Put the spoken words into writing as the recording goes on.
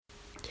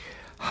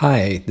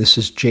Hi, this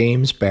is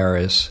James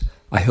Baraz.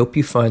 I hope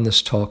you find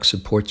this talk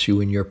supports you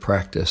in your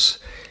practice.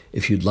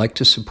 If you'd like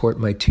to support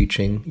my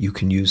teaching, you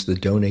can use the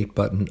donate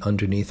button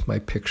underneath my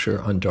picture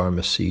on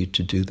Dharma Seed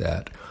to do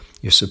that.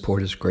 Your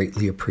support is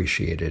greatly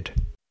appreciated.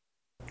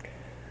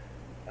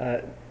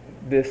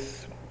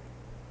 This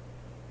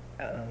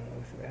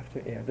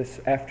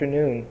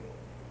afternoon,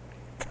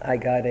 I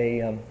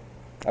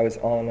was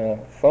on a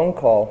phone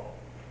call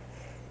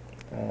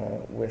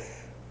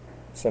with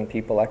some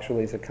people.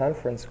 Actually, it's a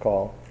conference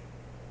call,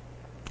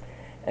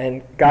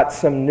 and got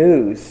some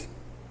news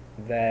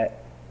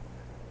that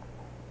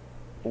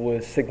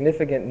was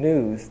significant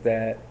news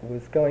that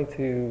was going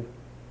to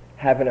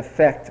have an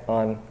effect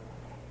on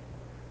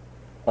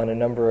a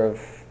number of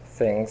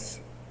things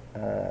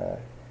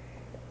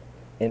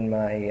in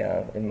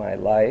my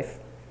life,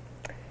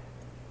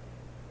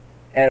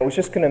 and it was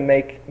just going to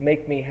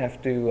make me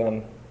have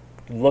to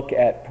look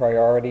at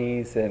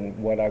priorities and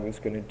what I was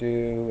going to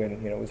do,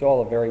 and it was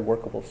all a very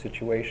workable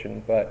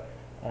situation. But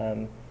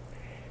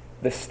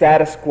the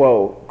status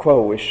quo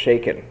was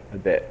shaken a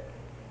bit,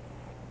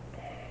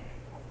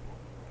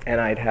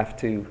 and I'd have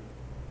to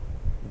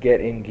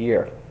get in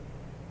gear.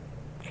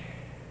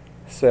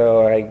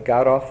 So I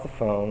got off the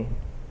phone.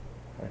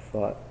 I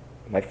thought,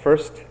 my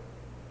first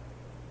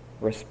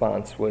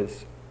response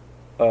was,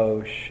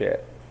 "Oh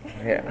shit!"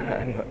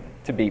 Yeah,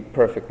 to be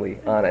perfectly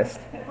honest.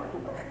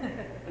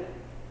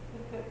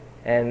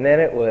 And then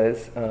it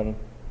was,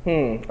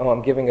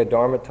 I'm giving a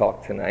Dharma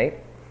talk tonight,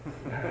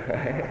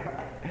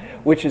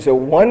 which is a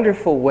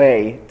wonderful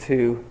way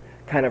to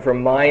kind of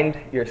remind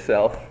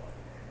yourself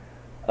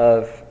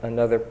of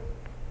another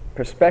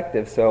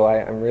perspective. So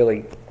I'm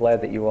really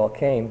glad that you all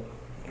came.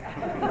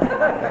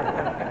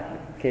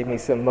 Gave me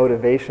some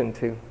motivation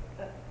to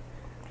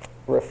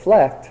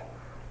reflect.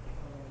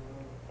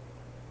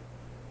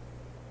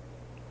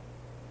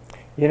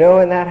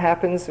 When that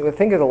happens,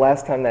 think of the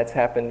last time that's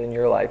happened in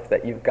your life,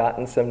 that you've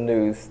gotten some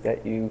news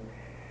that you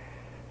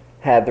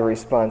had the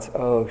response,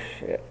 "Oh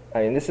shit."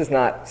 I mean, this is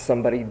not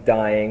somebody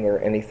dying or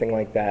anything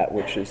like that,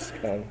 which is,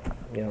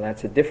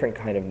 that's a different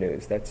kind of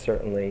news. It's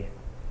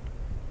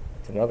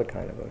another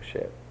kind of "oh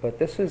shit." But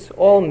this is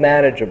all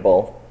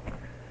manageable.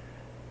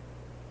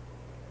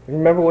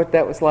 Remember what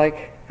that was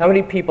like? How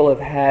many people have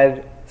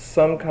had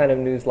some kind of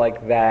news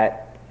like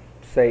that,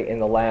 say, in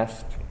the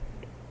last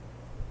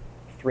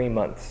 3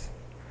 months?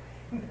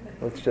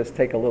 Let's just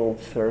take a little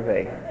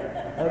survey.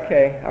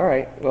 Okay, all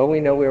right. Well,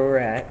 we know where we're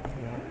at.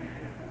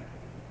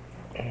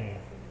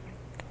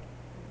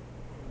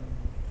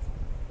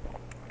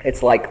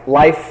 It's like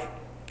life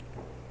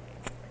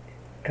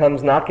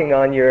comes knocking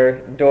on your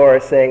door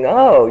saying,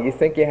 "Oh, you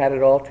think you had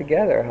it all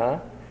together, huh?"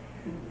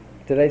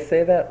 Did I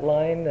say that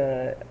line?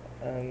 I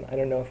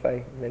don't know if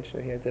I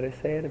mentioned it here. Did I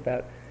say it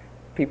about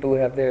people who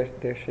have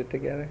their shit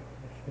together?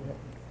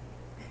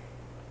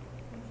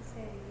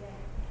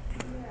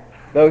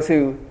 Those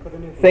who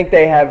think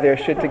they have their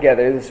shit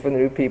together, this is for the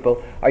new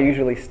people, are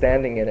usually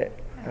standing in it.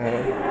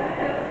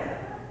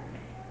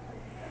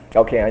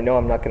 Okay, I know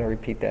I'm not going to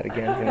repeat that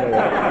again.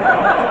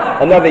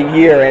 Another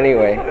year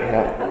anyway.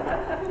 Yeah.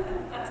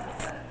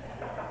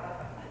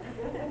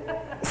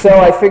 So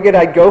I figured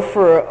I'd go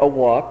for a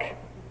walk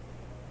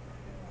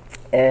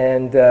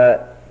and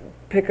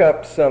pick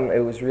up some.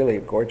 It was really a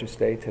gorgeous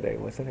day today,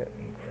 wasn't it?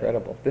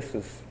 Incredible. This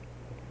was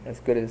as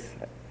good as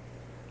it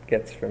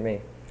gets for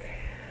me.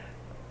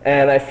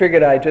 And I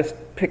figured I'd just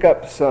pick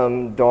up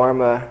some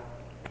Dharma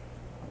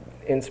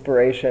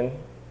inspiration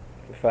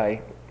if I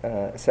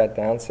sat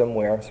down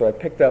somewhere. So I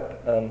picked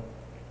up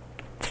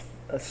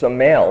some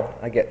mail.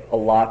 I get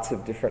lots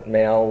of different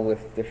mail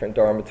with different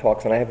Dharma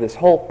talks, and I have this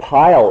whole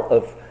pile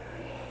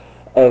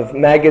of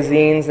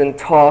magazines and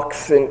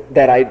talks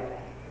that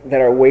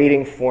are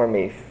waiting for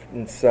me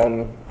in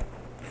some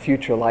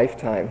future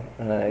lifetime.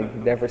 I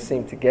never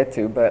seem to get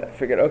to, but I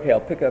figured, okay,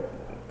 I'll pick up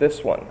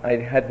this one. I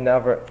had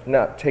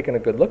not taken a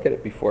good look at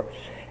it before.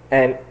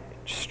 And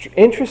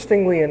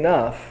interestingly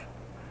enough,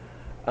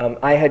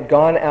 I had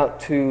gone out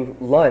to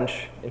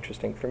lunch,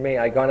 interesting for me,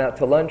 I'd gone out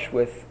to lunch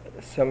with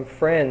some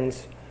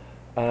friends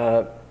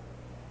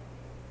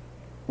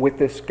with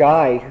this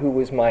guy who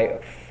was my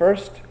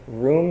first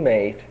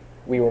roommate.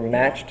 We were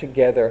matched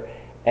together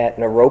at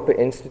Naropa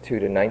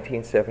Institute in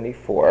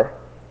 1974,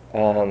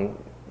 the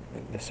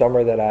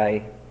summer that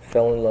I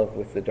fell in love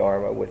with the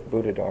Dharma, with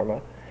Buddha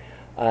Dharma.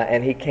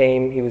 And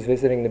he was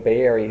visiting the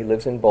Bay Area. He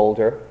lives in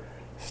Boulder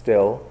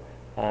still.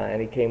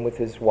 And he came with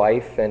his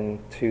wife and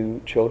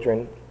 2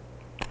 children.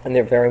 And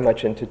they're very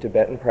much into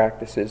Tibetan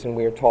practices. And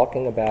we were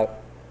talking about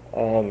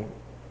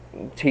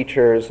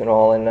teachers and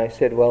all. And I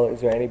said, well,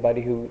 is there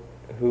anybody who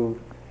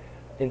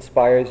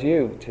inspires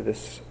you to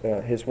this,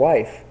 his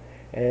wife?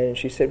 And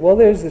she said, well,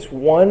 there's this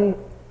one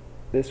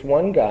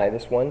guy,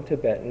 this one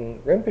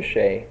Tibetan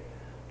Rinpoche,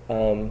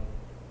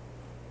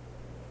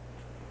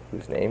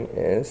 whose name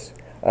is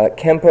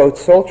Khenpo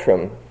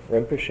Tsultrim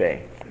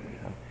Rinpoche.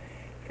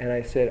 And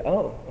I said,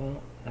 oh,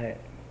 well,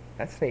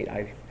 that's neat.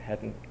 I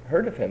hadn't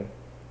heard of him.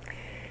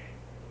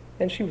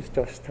 And she was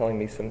just telling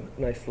me some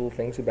nice little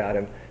things about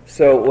him.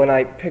 So when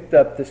I picked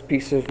up this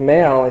piece of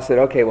mail, I said,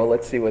 okay, well,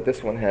 let's see what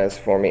this one has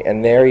for me.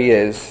 And there he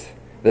is,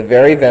 the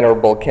very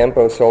venerable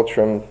Khenpo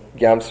Tsultrim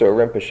Gyamtso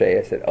Rinpoche.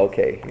 I said,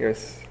 okay,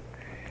 here's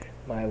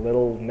my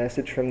little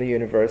message from the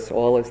universe.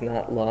 All is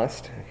not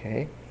lost.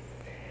 Okay.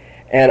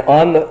 And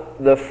on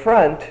the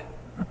front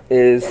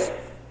is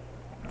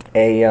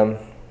a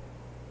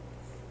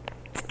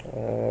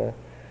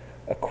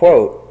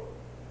quote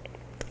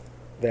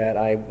that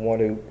I want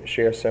to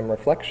share some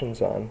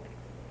reflections on.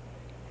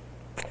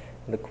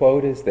 The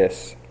quote is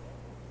this: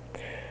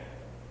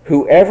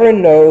 "Whoever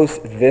knows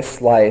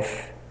this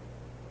life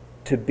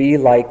to be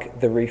like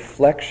the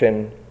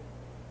reflection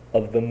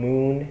of the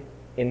moon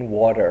in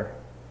water,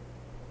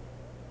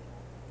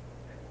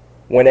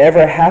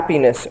 whenever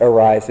happiness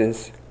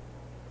arises,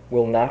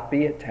 will not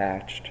be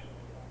attached.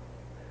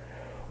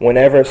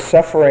 Whenever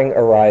suffering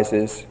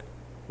arises,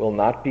 will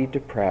not be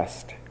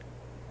depressed,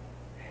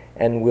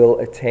 and will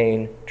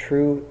attain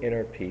true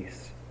inner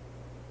peace.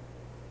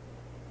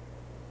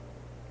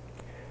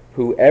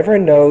 Whoever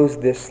knows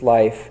this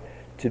life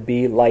to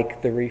be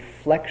like the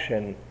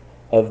reflection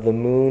of the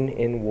moon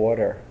in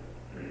water,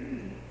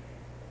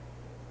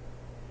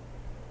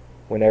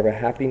 whenever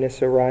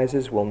happiness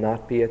arises, will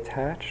not be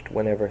attached.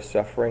 Whenever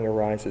suffering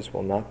arises,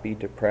 will not be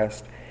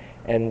depressed,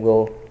 and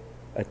will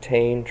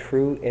attain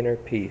true inner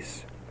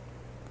peace."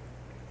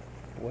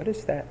 What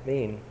does that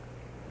mean?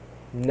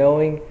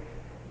 Knowing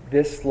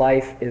this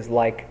life is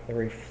like the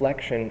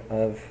reflection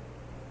of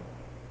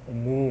a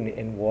moon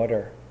in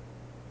water.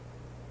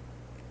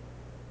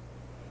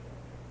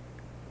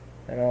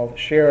 And I'll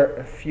share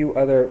a few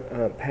other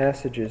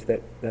passages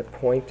that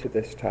point to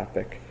this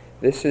topic.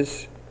 This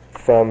is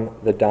from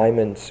the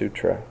Diamond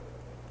Sutra,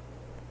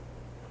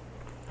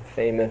 a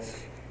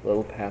famous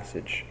little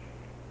passage.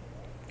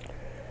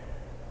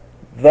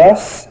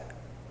 "Thus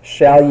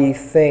shall ye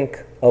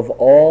think of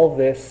all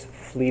this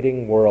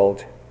fleeting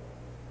world,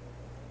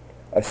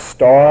 a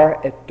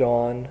star at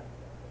dawn,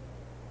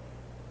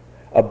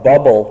 a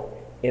bubble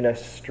in a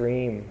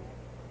stream,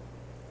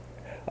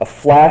 a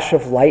flash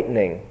of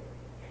lightning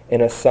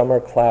in a summer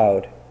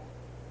cloud,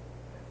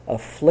 a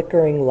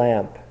flickering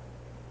lamp,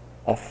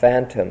 a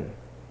phantom,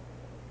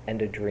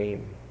 and a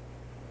dream."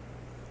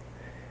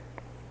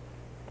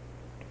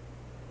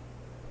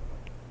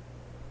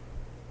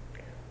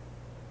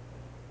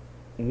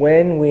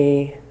 When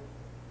we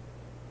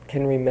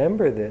can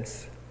remember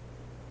this,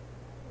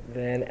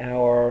 then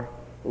our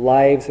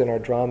lives and our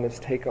dramas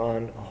take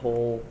on a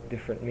whole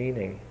different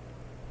meaning.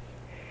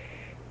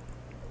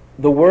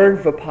 The word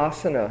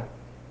vipassana,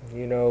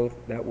 you know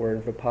that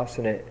word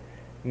vipassana,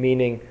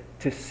 meaning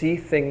to see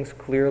things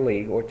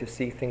clearly or to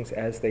see things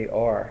as they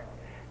are.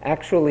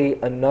 Actually,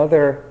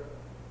 another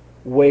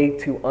way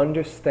to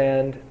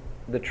understand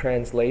the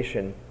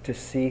translation, to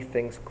see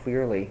things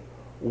clearly.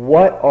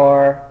 What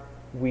are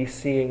we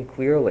seeing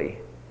clearly?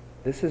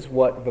 This is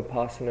what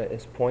vipassana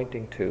is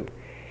pointing to.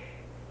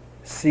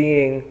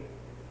 Seeing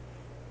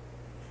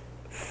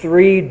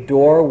three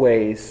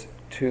doorways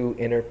to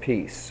inner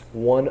peace.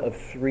 One of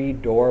three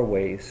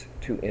doorways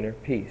to inner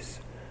peace.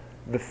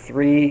 The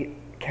three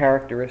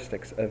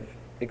characteristics of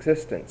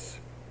existence.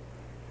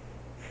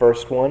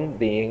 First one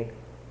being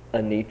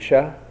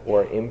anicca,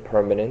 or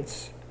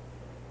impermanence.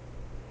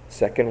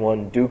 Second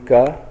one,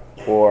 dukkha,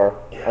 or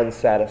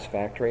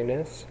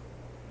unsatisfactoriness.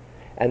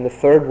 And the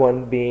third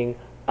one being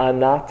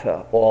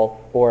anatta,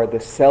 or the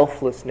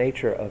selfless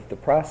nature of the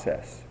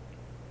process.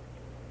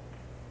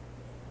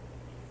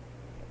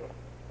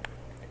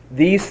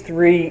 These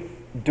three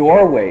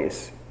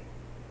doorways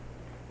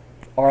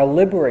are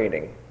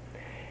liberating.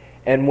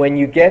 And when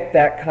you get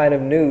that kind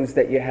of news,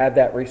 that you have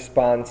that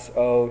response,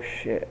 oh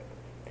shit,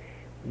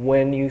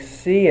 when you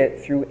see it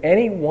through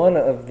any one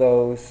of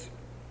those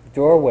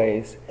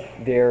doorways,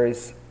 there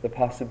is the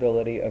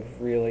possibility of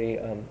really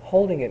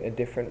holding it a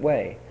different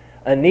way.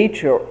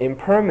 Anicca,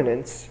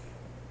 impermanence,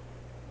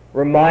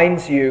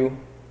 reminds you,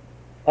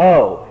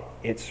 oh,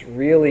 it's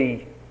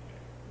really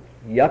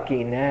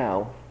yucky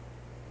now,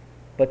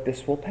 but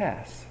this will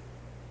pass.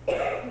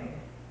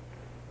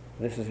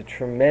 This is a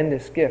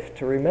tremendous gift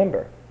to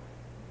remember,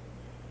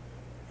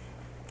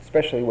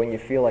 especially when you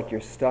feel like you're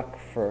stuck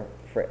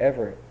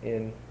forever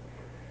in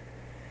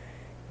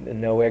the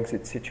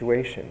no-exit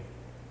situation.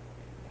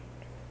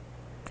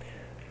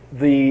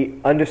 The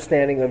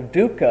understanding of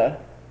dukkha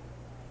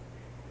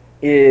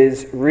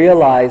is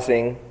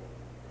realizing,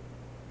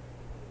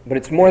 but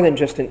it's more than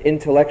just an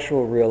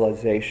intellectual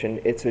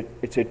realization, it's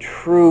a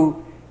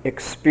true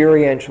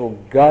experiential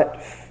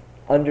gut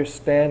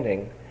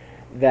understanding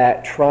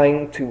that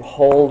trying to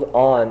hold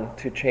on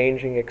to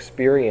changing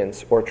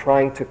experience or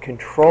trying to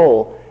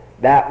control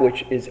that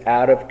which is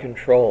out of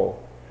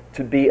control,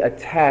 to be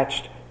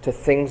attached to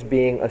things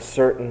being a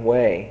certain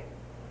way,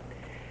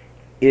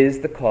 is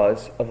the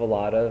cause of a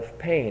lot of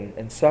pain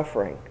and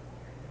suffering.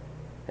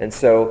 And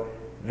so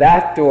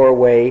that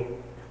doorway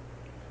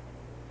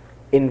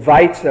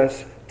invites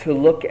us to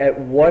look at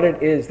what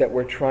it is that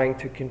we're trying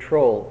to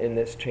control in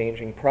this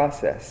changing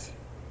process.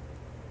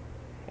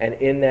 And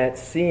in that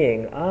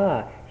seeing,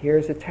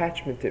 here's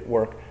attachment at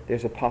work,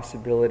 there's a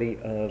possibility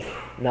of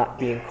not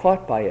being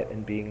caught by it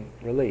and being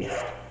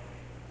released,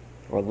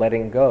 or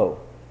letting go,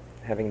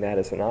 having that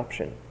as an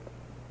option.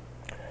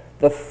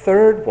 The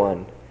third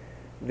one,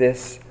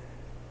 this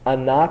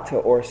anatta,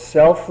 or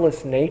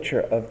selfless nature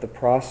of the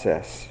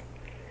process,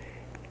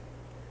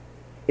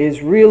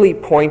 is really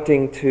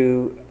pointing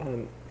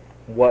to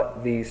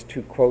what these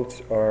two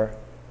quotes are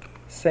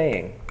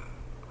saying.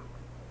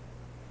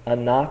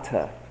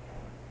 Anatta,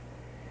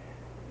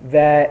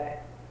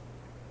 that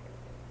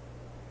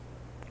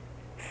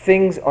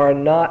things are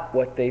not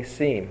what they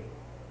seem.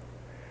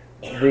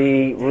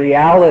 The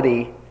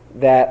reality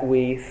that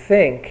we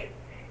think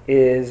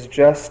is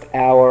just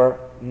our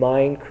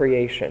mind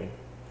creation.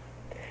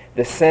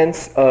 The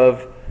sense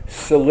of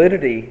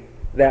solidity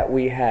that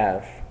we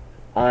have.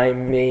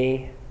 I'm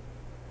me,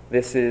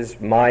 this is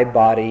my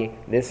body,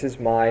 this is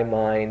my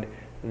mind,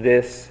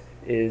 this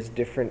is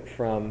different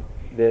from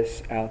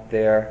this out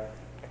there.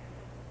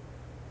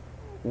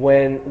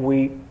 When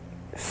we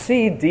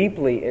see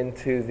deeply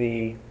into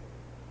the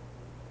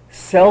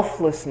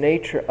selfless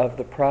nature of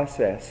the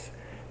process,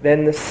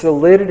 then the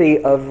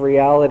solidity of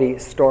reality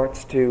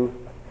starts to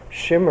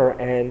shimmer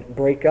and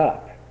break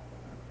up.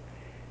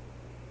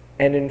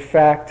 And in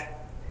fact,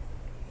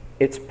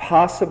 it's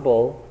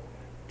possible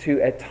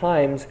to at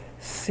times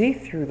see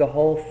through the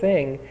whole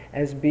thing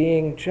as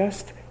being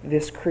just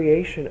this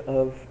creation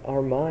of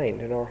our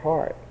mind and our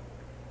heart,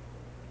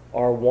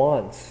 our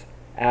wants,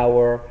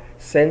 our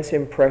sense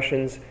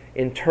impressions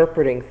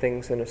interpreting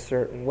things in a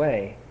certain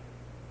way.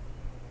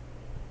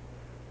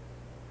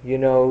 You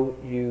know,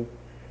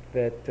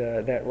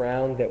 that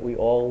round that we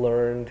all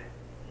learned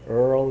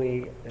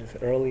early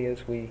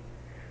as we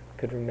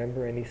could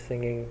remember, any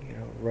singing, you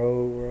know,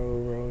 row, row,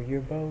 row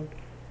your boat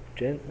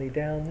gently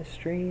down the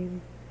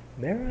stream,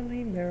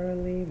 merrily,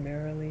 merrily,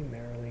 merrily,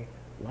 merrily,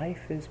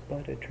 life is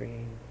but a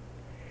dream.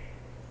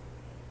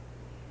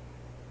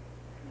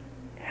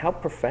 How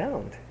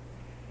profound.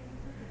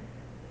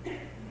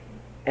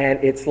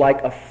 And it's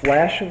like a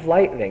flash of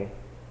lightning,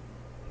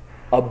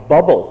 a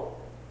bubble.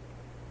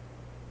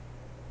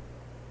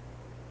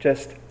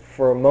 Just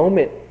for a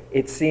moment,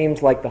 it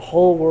seems like the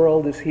whole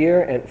world is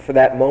here, and for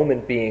that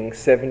moment being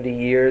 70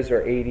 years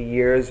or 80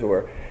 years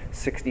or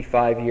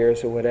 65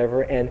 years or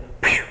whatever, and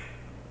phew,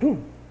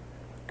 boom,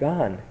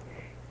 gone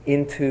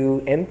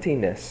into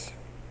emptiness.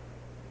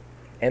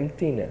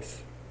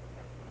 Emptiness.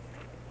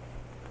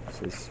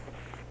 This is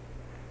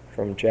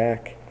from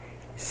Jack.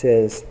 He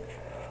says,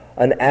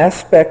 an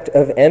aspect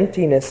of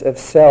emptiness of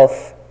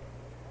self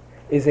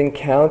is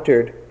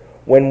encountered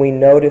when we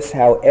notice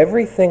how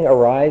everything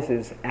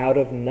arises out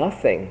of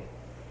nothing.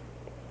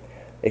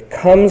 It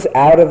comes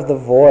out of the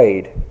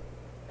void,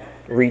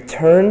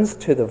 returns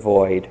to the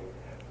void,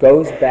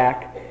 goes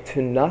back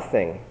to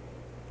nothing.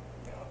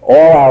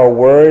 All our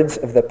words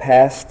of the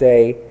past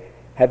day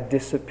have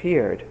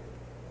disappeared.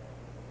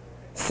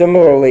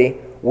 Similarly,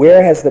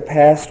 where has the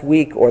past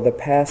week or the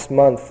past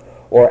month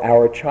or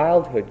our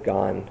childhood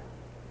gone?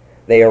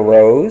 They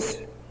arose,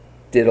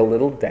 did a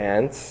little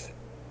dance,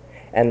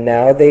 and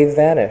now they've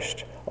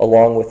vanished,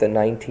 along with the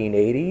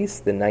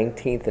 1980s, the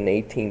 19th and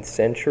 18th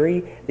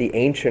century, the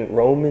ancient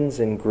Romans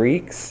and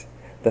Greeks,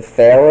 the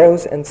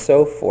pharaohs, and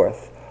so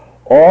forth.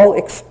 All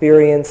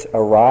experience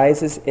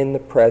arises in the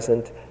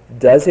present,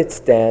 does its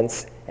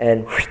dance,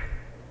 and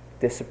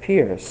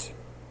disappears.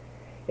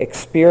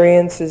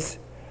 Experiences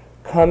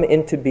come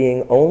into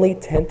being only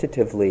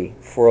tentatively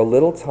for a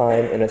little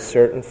time in a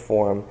certain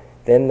form,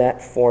 then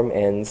that form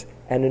ends,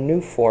 and a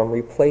new form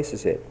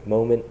replaces it,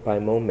 moment by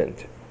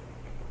moment.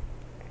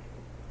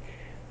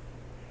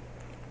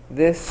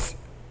 This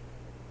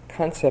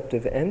concept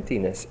of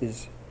emptiness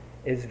is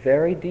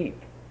very deep.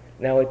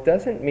 Now, it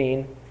doesn't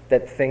mean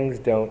that things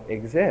don't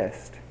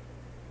exist.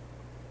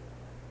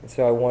 And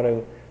so I want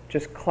to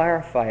just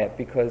clarify it,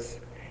 because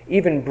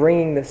even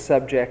bringing this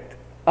subject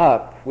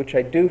up, which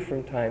I do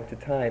from time to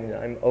time,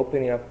 I'm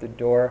opening up the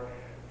door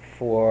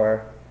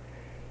for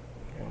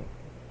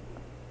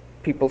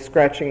people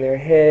scratching their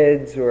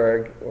heads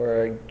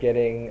or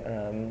getting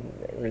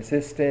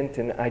resistant.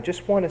 And I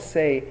just want to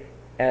say,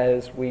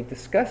 as we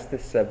discuss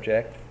this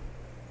subject,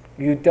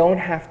 you don't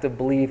have to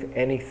believe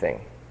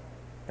anything.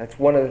 That's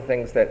one of the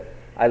things that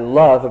I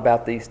love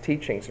about these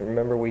teachings.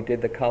 Remember, we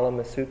did the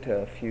Kalama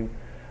Sutta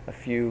a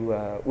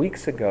few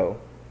weeks ago.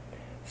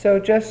 So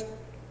just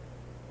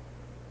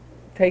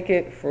take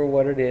it for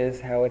what it is,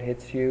 how it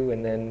hits you,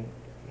 and then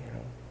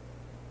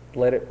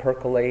let it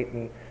percolate,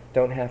 and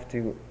don't have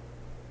to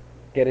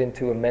get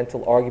into a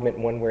mental argument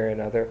one way or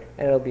another.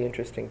 And it'll be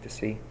interesting to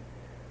see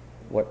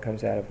what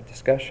comes out of a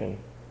discussion.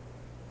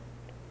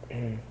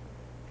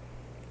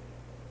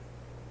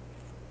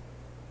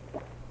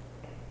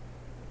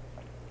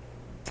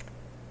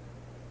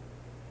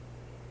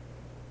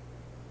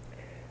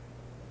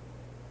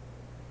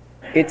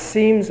 It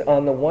seems,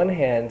 on the one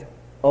hand,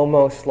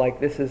 almost like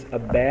this is a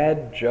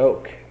bad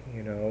joke,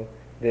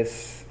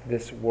 this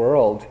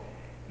world.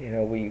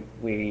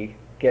 We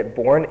get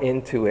born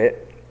into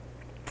it,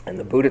 and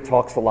the Buddha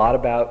talks a lot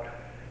about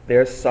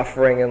there's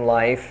suffering in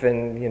life,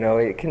 and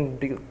it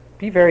can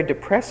be very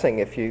depressing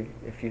if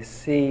you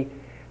see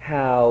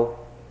how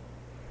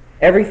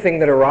everything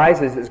that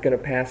arises is going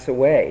to pass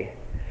away,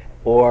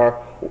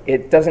 or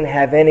it doesn't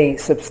have any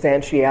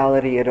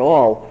substantiality at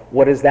all.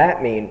 What does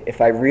that mean?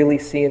 If I really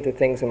see into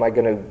things, am I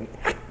going to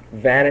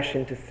vanish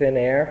into thin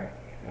air?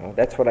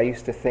 That's what I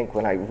used to think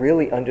when I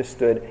really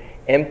understood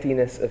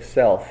emptiness of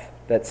self,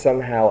 that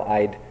somehow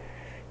I'd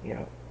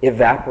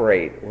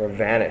evaporate or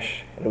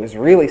vanish. And it was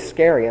really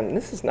scary, and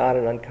this is not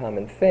an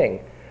uncommon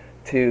thing,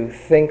 to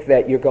think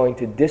that you're going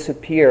to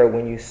disappear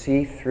when you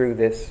see through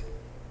this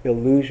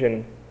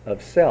illusion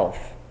of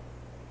self.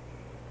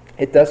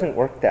 It doesn't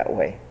work that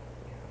way.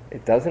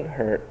 It doesn't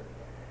hurt.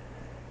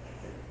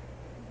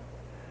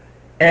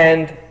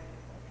 And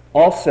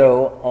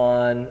also,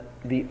 on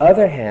the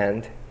other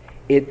hand,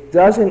 it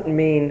doesn't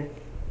mean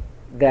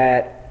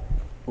that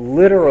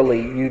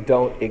literally you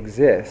don't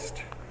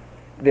exist.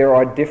 There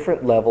are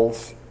different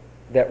levels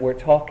that we're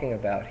talking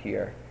about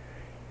here.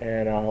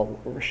 And I'll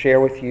share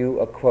with you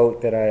a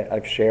quote that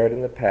I've shared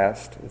in the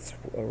past. It's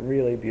a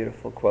really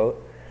beautiful quote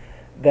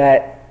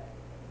that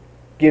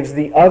gives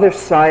the other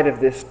side of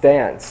this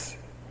dance,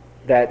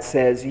 that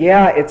says,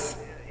 yeah,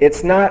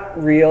 it's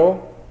not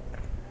real.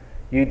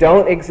 You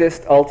don't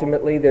exist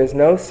ultimately. There's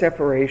no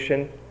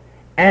separation.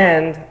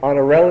 And on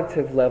a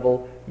relative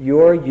level,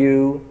 you're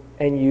you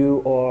and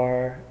you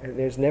are. And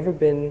there's never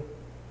been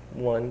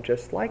one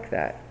just like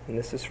that. And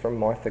this is from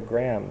Martha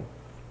Graham.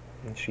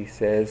 And she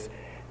says,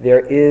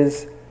 there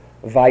is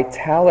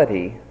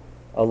vitality,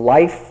 a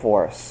life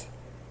force,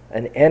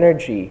 an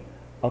energy,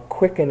 a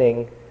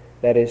quickening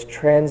that is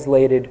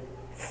translated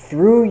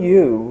through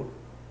you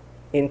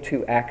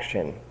into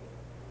action.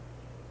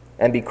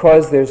 And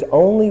because there's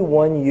only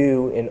one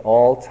you in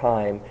all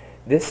time,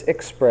 this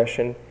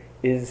expression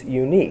is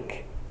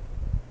unique.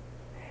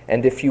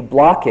 And if you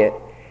block it,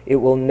 it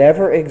will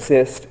never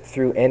exist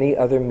through any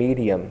other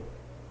medium.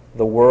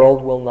 The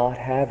world will not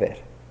have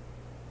it.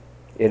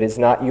 It is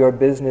not your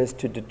business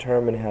to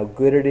determine how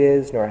good it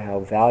is, nor how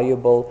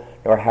valuable,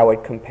 nor how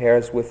it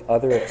compares with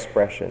other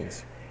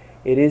expressions.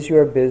 It is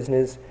your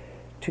business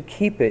to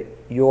keep it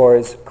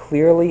yours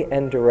clearly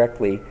and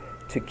directly,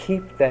 to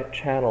keep that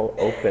channel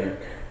open.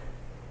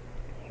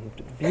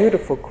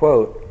 Beautiful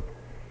quote.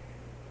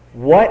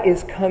 What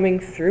is coming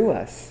through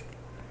us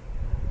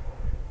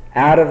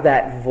out of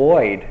that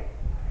void,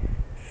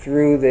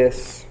 through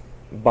this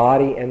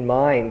body and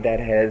mind that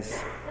has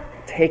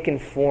taken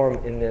form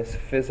in this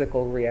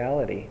physical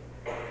reality?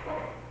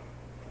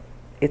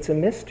 It's a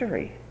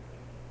mystery.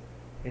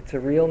 It's a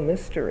real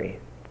mystery.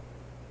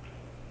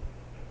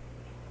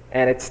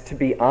 And it's to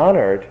be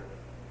honored,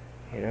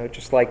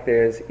 just like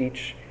there's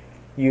each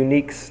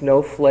unique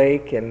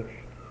snowflake and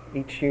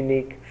each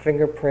unique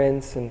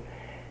fingerprints, and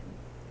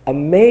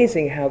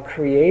amazing how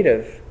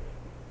creative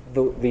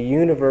the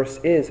universe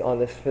is on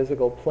this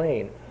physical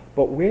plane.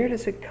 But where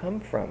does it come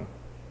from?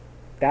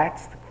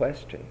 That's the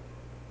question.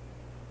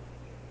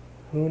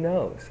 Who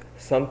knows?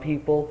 Some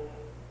people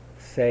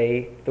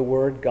say the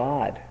word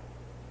God.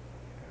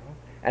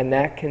 And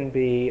that can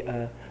be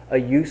a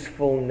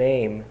useful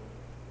name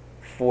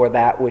for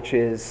that which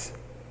is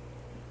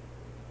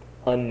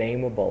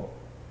unnameable.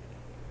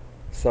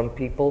 Some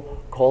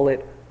people call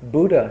it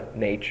Buddha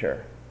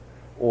nature,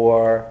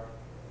 or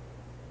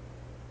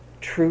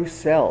true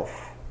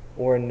self,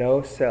 or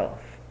no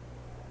self.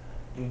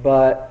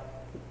 But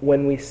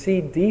when we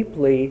see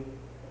deeply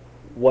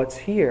what's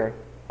here,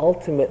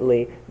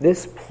 ultimately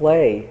this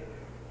play,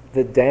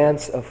 the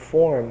dance of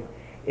form,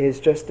 is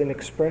just an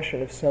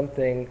expression of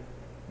something,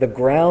 the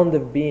ground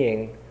of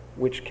being,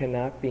 which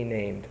cannot be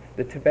named.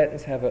 The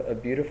Tibetans have a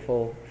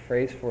beautiful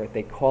phrase for it.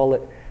 They call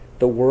it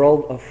the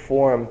world of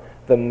form,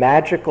 the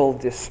magical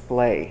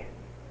display.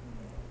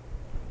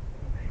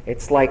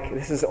 It's like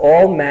this is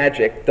all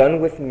magic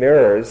done with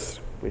mirrors,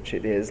 which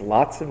it is,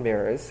 lots of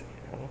mirrors,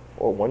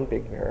 or one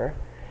big mirror.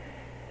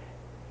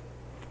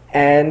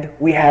 And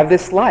we have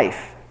this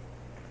life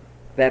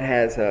that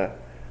has a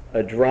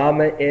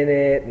drama in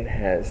it, and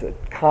has a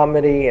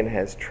comedy, and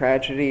has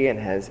tragedy, and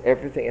has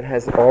everything. It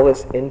has all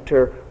this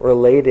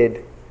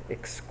interrelated,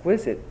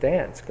 exquisite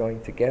dance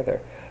going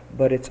together.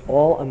 But it's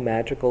all a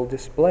magical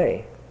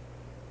display.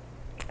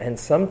 And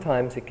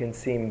sometimes it can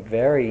seem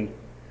very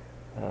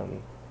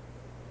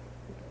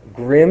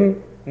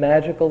grim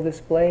magical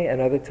display, and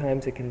other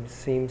times it can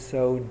seem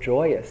so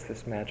joyous,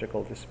 this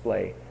magical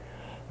display.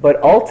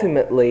 But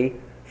ultimately,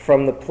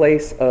 from the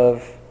place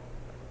of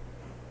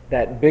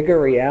that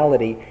bigger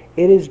reality,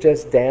 it is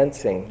just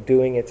dancing,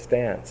 doing its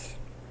dance.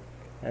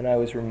 And I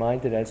was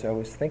reminded, as I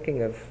was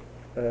thinking of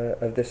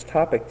this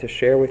topic, to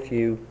share with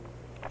you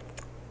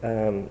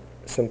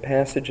some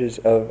passages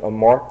of a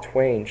Mark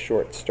Twain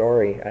short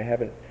story. I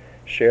haven't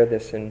shared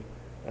this in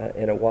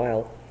a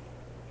while.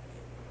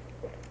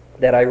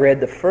 That I read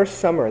that first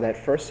summer at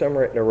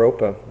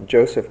Naropa.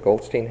 Joseph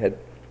Goldstein had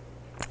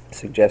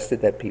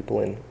suggested that people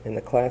in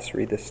the class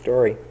read this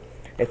story.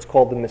 It's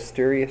called The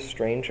Mysterious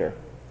Stranger.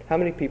 How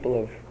many people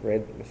have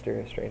read The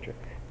Mysterious Stranger?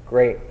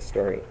 Great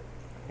story.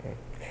 Okay.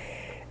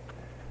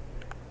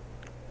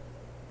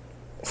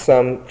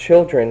 some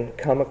children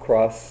come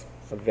across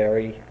a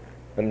very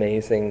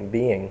amazing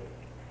being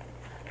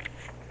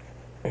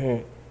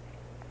who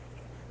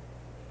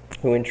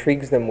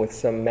intrigues them with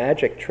some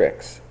magic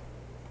tricks.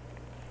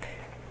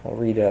 I'll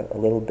read a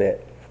little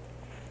bit.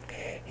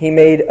 He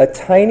made a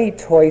tiny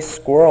toy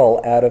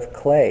squirrel out of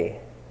clay,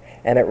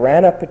 and it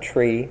ran up a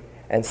tree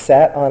and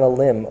sat on a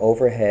limb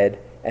overhead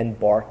and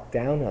barked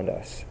down on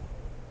us.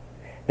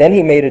 Then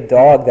he made a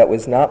dog that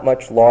was not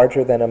much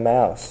larger than a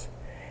mouse,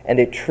 and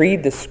it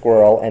treed the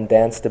squirrel and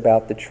danced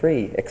about the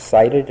tree,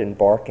 excited and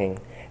barking,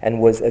 and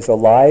was as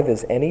alive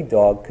as any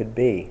dog could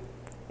be.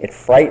 It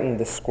frightened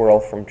the squirrel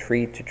from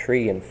tree to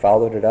tree and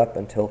followed it up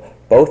until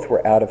both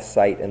were out of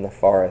sight in the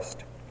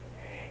forest.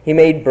 He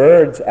made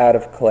birds out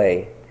of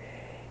clay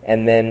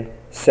and then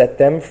set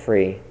them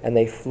free, and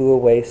they flew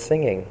away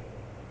singing.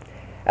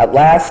 At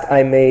last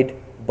I made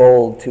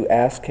bold to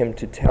ask him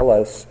to tell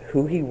us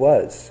who he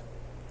was.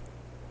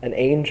 An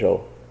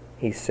angel,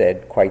 he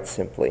said quite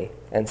simply,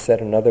 and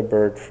set another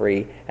bird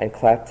free and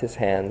clapped his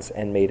hands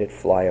and made it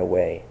fly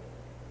away.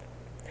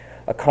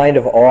 A kind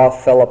of awe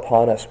fell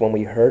upon us when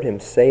we heard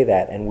him say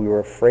that, and we were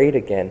afraid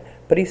again.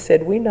 But he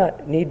said we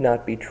need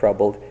not be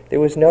troubled. There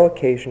was no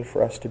occasion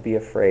for us to be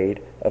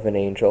afraid of an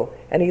angel,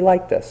 and he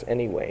liked us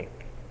anyway.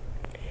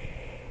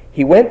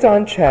 He went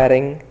on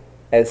chatting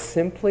as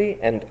simply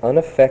and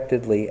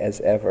unaffectedly as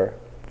ever,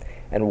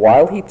 and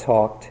while he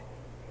talked,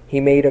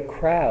 he made a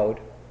crowd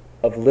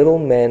of little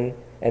men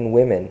and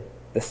women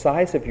the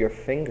size of your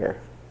finger.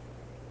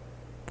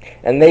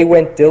 And they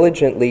went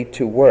diligently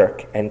to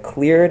work and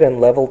cleared and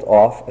leveled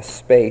off a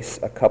space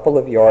a couple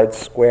of yards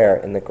square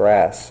in the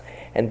grass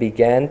and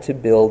began to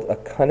build a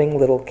cunning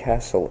little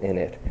castle in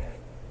it,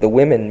 the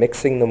women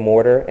mixing the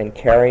mortar and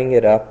carrying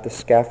it up the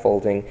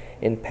scaffolding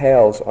in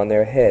pails on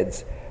their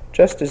heads,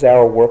 just as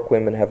our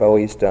workwomen have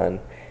always done,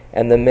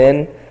 and the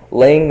men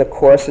laying the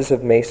courses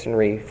of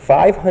masonry,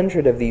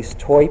 500 of these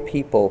toy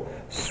people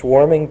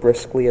swarming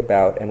briskly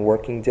about and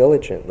working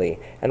diligently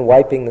and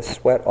wiping the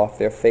sweat off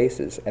their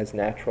faces as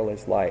natural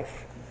as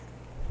life.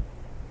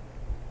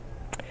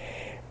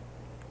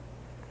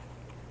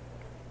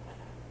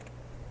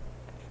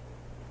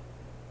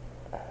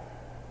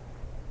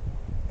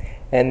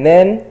 And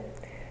then,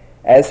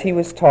 as he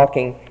was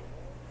talking,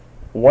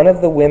 one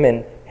of the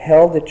women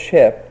held a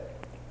chip.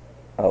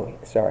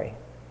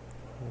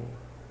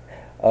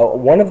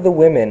 One of the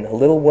women, a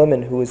little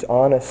woman who was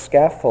on a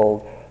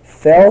scaffold,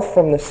 fell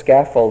from the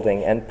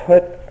scaffolding and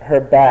put her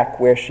back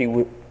where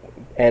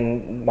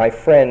and my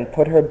friend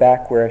put her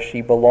back where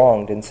she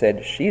belonged and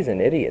said, "She's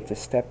an idiot to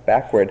step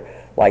backward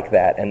like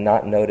that and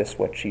not notice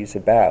what she's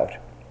about."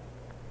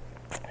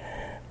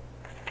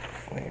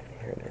 Here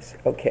it is.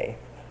 Okay.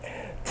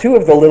 Two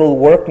of the little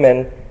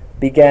workmen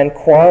began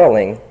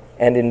quarreling,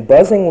 and in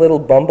buzzing little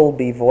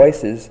bumblebee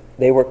voices,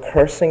 they were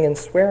cursing and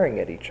swearing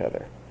at each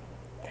other.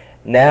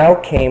 Now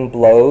came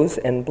blows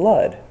and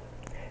blood.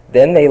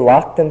 Then they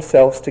locked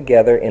themselves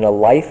together in a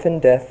life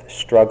and death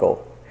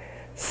struggle.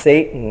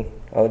 Satan,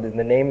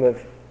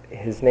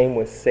 his name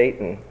was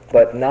Satan,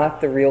 but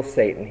not the real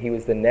Satan. He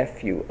was the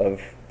nephew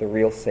of the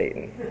real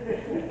Satan.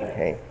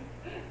 Okay.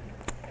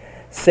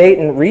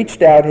 Satan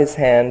reached out his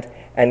hand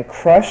and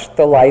crushed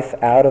the life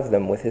out of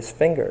them with his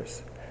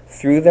fingers,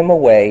 threw them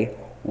away,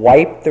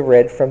 wiped the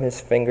red from his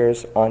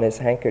fingers on his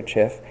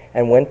handkerchief,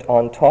 and went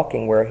on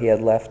talking where he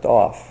had left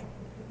off.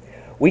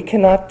 We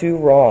cannot do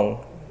wrong,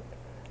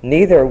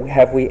 neither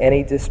have we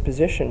any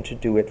disposition to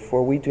do it,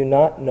 for we do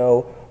not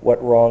know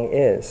what wrong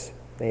is.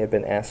 They had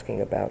been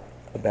asking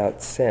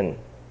about sin.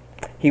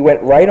 He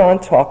went right on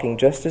talking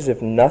just as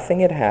if nothing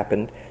had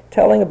happened,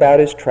 telling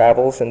about his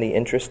travels and the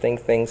interesting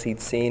things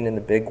he'd seen in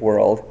the big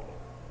world,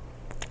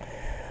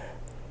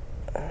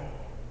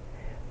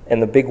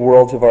 and the big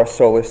worlds of our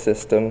solar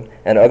system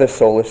and other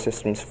solar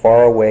systems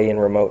far away in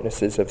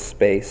remotenesses of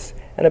space,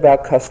 and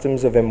about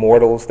customs of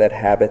immortals that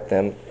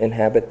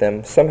inhabit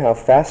them, somehow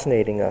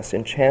fascinating us,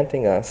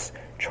 enchanting us,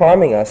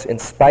 charming us in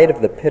spite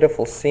of the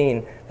pitiful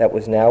scene that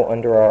was now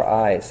under our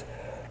eyes.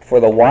 For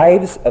the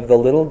wives of the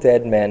little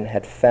dead men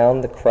had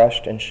found the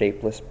crushed and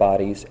shapeless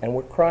bodies and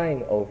were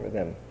crying over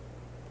them,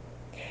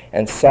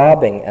 and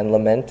sobbing and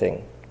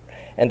lamenting.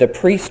 And a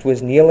priest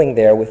was kneeling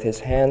there with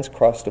his hands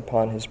crossed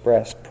upon his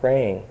breast,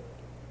 praying.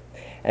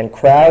 And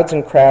crowds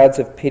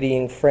of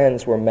pitying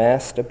friends were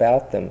massed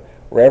about them,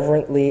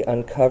 reverently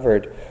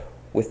uncovered,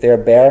 with their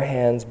bare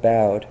hands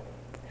bowed,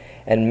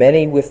 and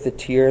many with the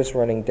tears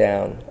running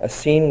down, a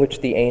scene which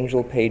the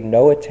angel paid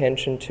no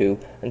attention to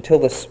until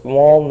the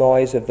small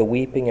noise of the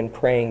weeping and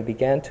praying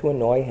began to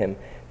annoy him.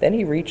 Then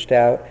he reached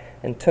out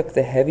and took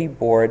the heavy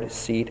board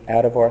seat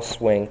out of our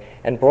swing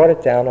and brought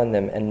it down on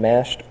them and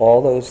mashed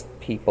all those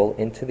people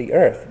into the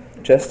earth,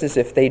 just as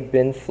if they'd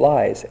been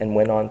flies, and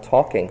went on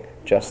talking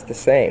just the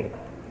same.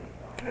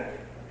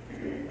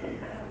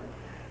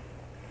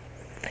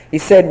 He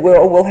said,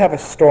 we'll have a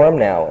storm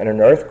now and an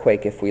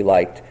earthquake if we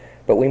liked,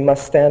 but we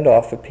must stand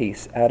off a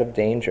piece out of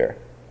danger.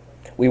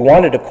 We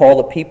wanted to call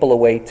the people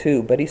away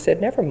too, but he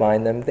said, never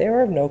mind them, they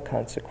are of no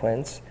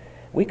consequence.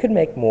 We could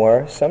make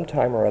more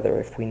sometime or other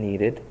if we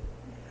needed.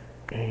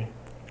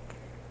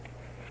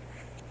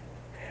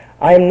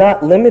 I am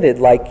not limited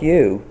like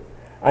you.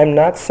 I am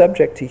not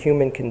subject to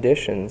human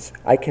conditions.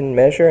 I can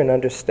measure and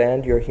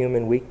understand your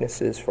human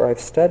weaknesses, for I've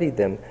studied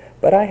them,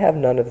 but I have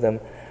none of them.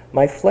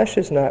 My flesh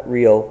is not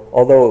real,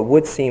 although it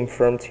would seem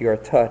firm to your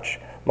touch.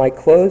 My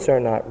clothes are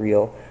not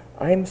real.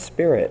 I am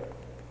spirit.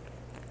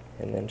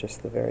 And then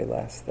just the very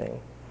last thing.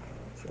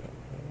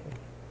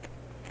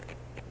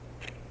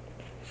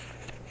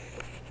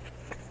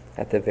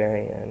 At the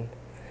very end.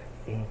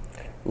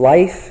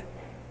 Life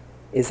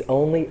is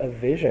only a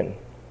vision,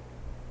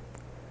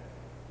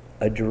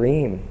 a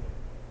dream.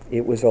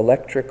 It was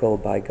electrical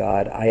by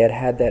God. I had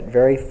had that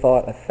very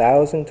thought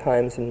 1,000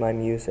 times in my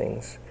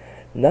musings.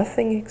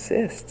 Nothing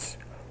exists.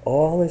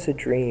 All is a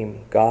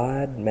dream.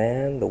 God,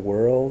 man, the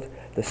world,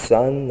 the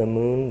sun, the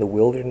moon, the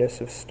wilderness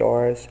of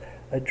stars.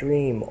 A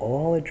dream,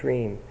 all a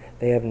dream.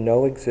 They have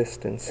no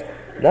existence.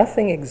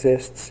 Nothing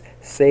exists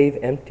save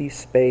empty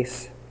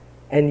space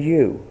and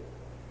you.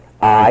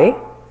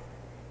 I,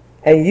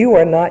 and you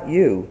are not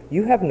you.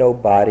 You have no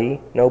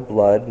body, no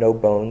blood, no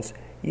bones.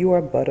 You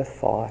are but a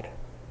thought.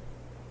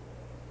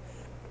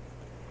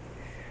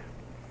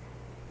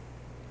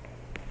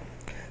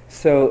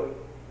 So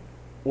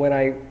when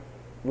I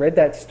read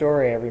that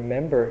story, I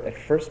remember at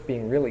first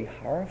being really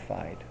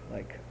horrified.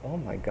 Like, oh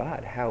my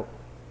God, how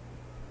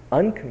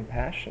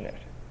uncompassionate.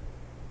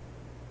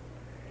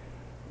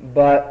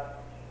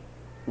 But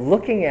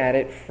looking at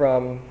it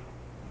from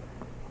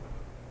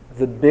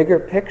the bigger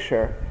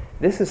picture,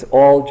 this is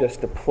all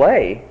just a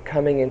play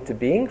coming into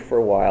being for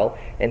a while,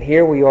 and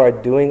here we are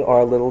doing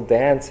our little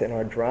dance and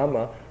our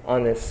drama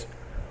on this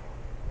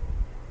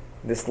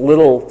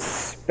little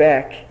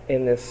speck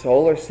in this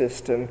solar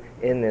system,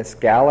 in this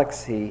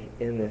galaxy,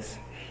 in this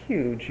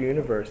huge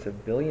universe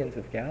of billions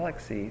of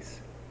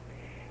galaxies.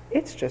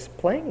 It's just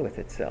playing with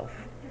itself.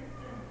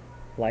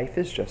 Life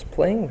is just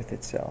playing with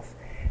itself.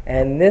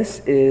 And this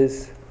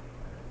is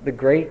the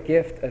great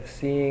gift of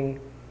seeing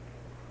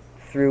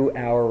through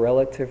our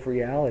relative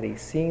reality,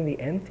 seeing the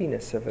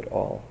emptiness of it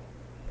all,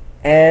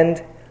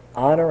 and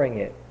honoring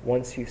it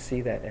once you see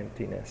that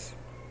emptiness.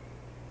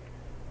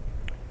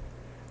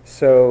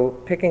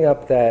 So picking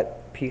up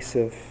that piece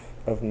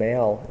of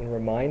mail and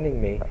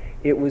reminding me,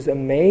 it was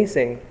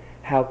amazing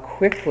how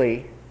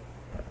quickly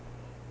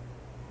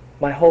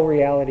my whole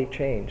reality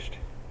changed.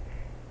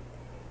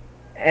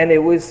 And it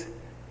was,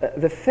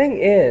 the thing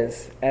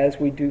is, as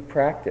we do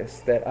practice,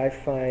 that I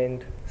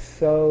find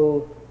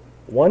so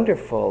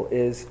wonderful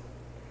is,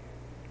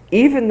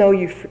 even though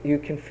you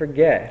can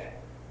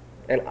forget,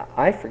 and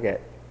I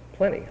forget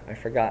plenty, I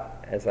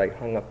forgot as I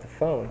hung up the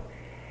phone,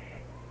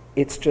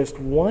 it's just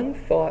one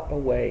thought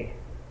away.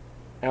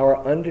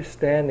 Our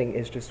understanding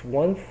is just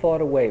one thought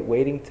away,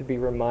 waiting to be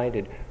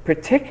reminded,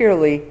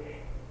 particularly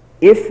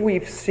if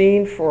we've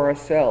seen for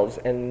ourselves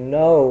and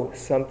know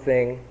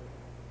something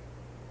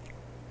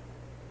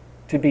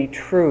to be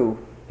true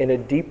in a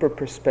deeper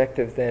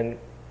perspective than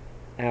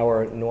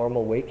our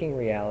normal waking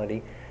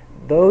reality.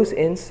 Those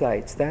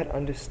insights, that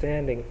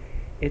understanding,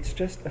 it's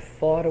just a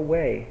thought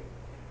away.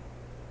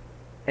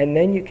 And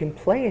then you can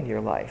play in your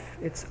life.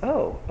 It's,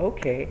 oh,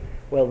 okay,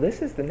 well,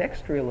 this is the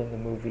next reel in the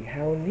movie.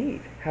 How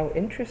neat, how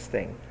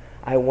interesting.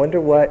 I wonder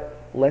what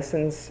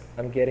lessons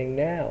I'm getting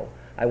now.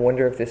 I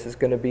wonder if this is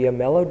going to be a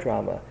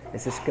melodrama.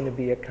 Is this going to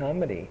be a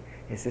comedy?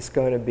 Is this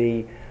going to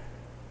be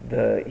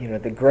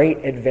the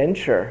great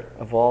adventure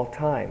of all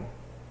time?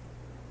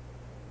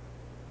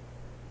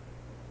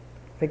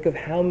 Think of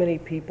how many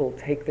people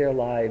take their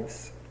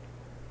lives,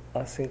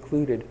 us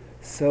included,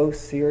 so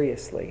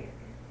seriously.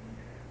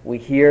 We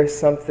hear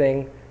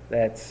something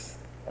that's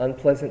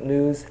unpleasant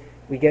news,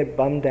 we get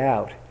bummed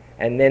out.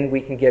 And then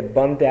we can get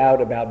bummed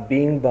out about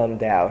being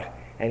bummed out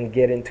and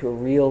get into a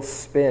real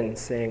spin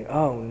saying,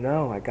 oh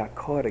no, I got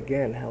caught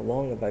again. How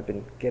long have I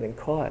been getting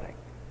caught?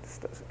 This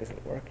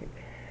isn't working.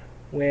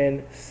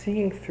 When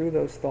seeing through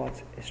those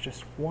thoughts is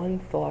just one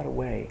thought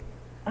away.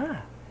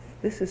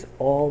 This is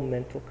all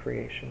mental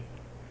creation.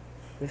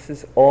 This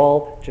is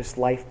all just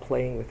life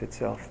playing with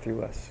itself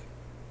through us.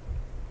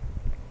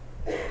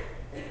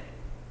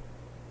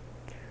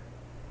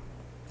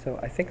 So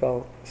I think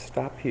I'll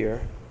stop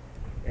here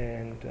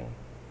and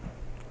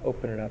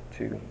open it up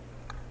to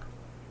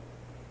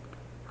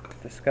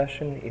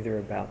discussion, either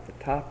about the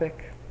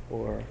topic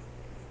or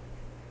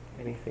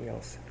anything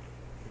else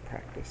in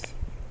practice.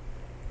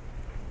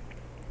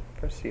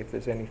 First, see if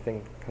there's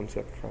anything that comes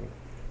up from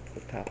the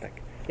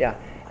topic. Yeah,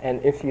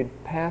 and if you'd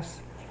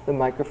pass the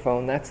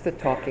microphone, that's the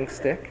talking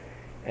stick,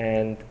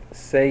 and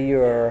say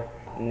your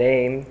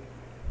name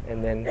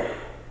and then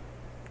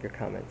your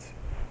comments.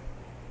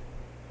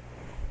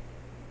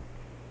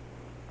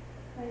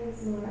 My name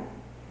is Laura,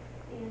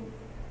 and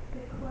the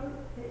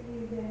quote that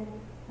you read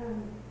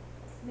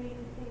made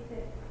me think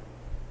that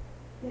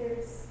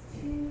there's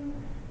two,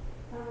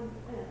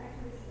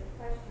 actually this is a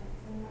question,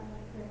 so I'm not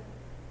really clear.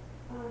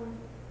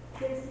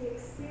 There's the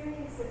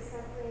experience of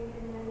suffering,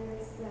 and then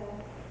there's the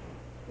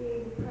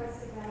being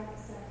depressed about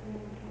suffering,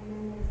 and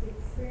then there's the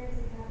experience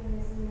of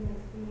happiness, and then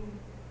there's being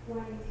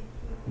wanting to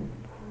keep,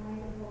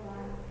 wanting to hold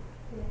on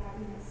to the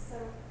happiness. So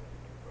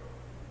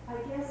I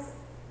guess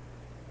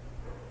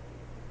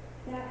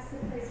that's the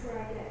place where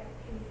I get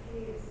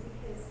confused,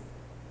 because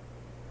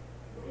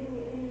in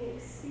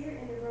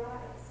the raw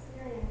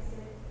experience,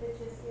 it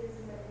just is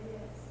what it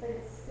is. But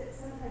it's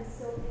sometimes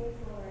still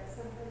painful, or it's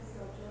sometimes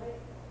still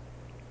joyful.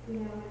 You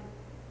know, and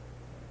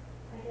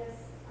I guess,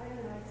 I don't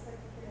know, I just like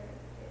to hear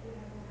if you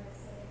have more to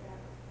say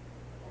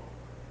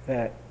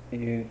about that.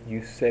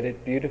 You said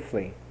it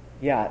beautifully.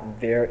 Yeah,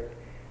 there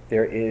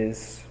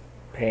is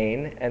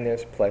pain and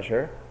there's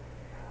pleasure.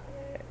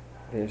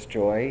 There's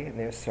joy and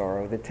there's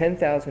sorrow. The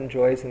 10,000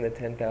 joys and the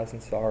 10,000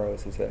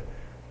 sorrows is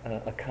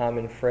a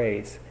common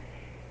phrase.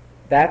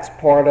 That's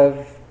part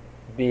of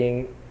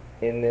being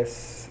in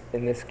this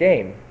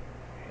game.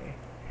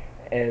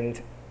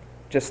 And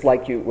just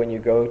like when you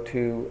go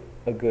to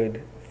a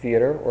good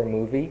theater or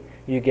movie,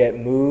 you get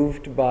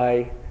moved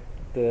by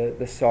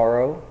the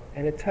sorrow,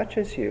 and it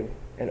touches you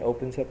and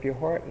opens up your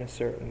heart in a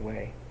certain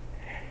way.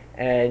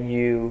 And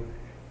you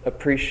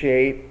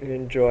appreciate and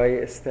enjoy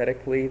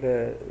aesthetically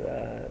the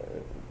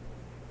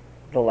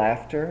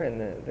laughter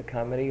and the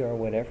comedy, or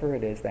whatever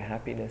it is, the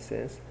happiness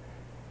is.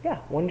 Yeah,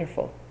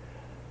 wonderful.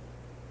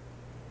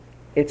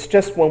 It's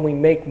just when we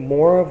make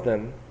more of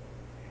them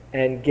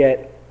and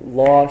get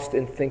lost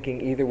in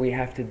thinking either we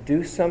have to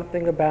do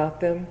something about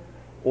them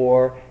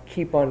or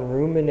keep on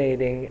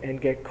ruminating and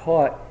get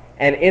caught,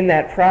 and in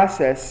that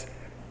process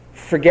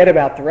forget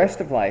about the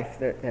rest of life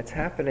that's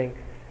happening.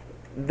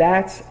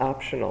 That's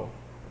optional.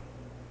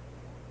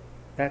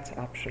 That's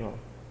optional.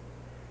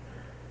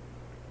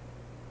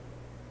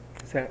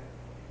 Is that?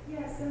 Yeah,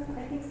 I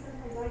think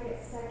sometimes I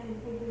get stuck in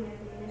thinking of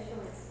the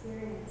initial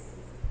experience,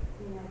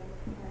 you know,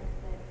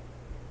 that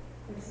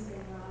there's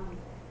something wrong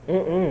with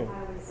it. Mm-mm.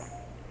 I was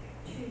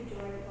too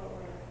joyful,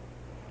 or,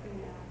 you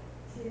know,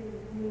 too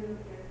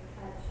moved or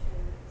touched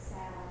or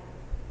sad.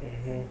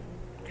 Mm-hmm.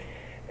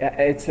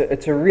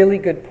 It's a really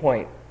good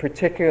point,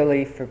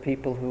 particularly for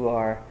people who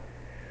are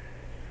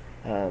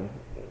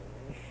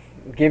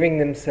giving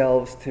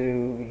themselves to,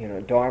 you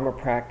know, Dharma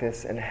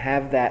practice and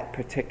have that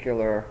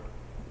particular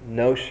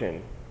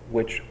notion,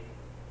 which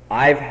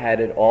I've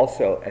had it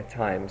also at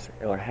times,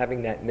 or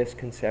having that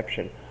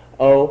misconception.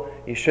 Oh,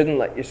 you shouldn't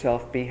let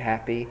yourself be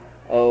happy.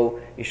 Oh,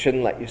 you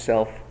shouldn't let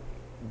yourself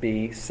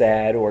be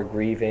sad or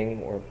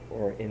grieving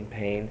or in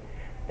pain.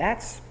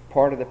 That's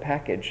part of the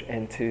package,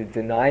 and to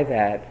deny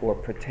that or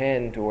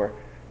pretend or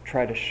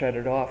try to shut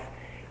it off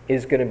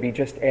is going to be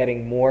just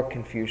adding more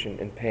confusion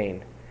and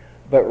pain.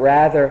 But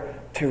rather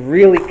to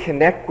really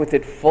connect with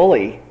it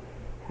fully.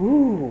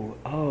 Ooh,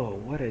 oh,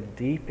 what a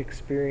deep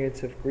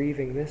experience of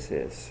grieving this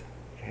is,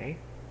 okay?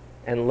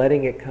 And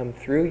letting it come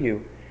through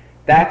you.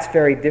 That's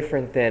very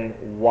different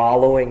than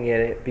wallowing in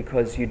it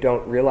because you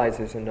don't realize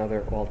there's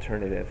another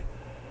alternative.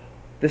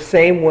 The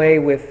same way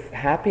with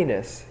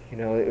happiness, you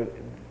know,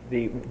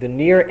 the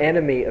near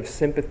enemy of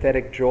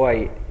sympathetic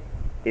joy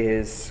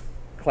is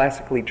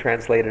classically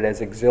translated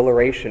as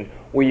exhilaration,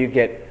 where you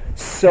get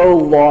so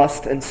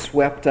lost and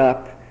swept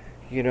up,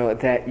 you know,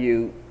 that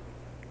you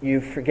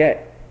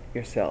forget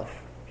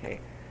yourself. Okay,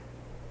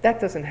 that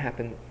doesn't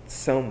happen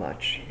so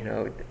much. You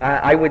know,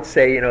 I would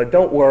say, you know,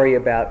 don't worry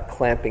about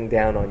clamping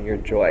down on your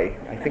joy.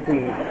 I think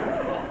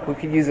we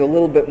could use a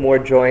little bit more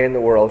joy in the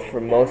world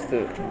for most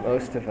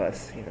of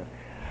us. You know,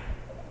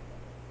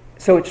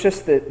 so it's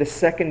just the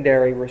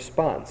secondary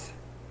response,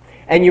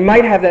 and you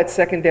might have that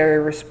secondary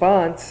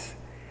response,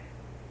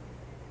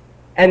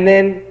 and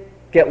then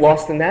get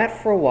lost in that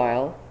for a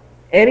while.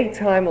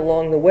 Anytime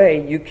along the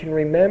way, you can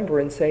remember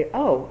and say,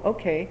 "Oh,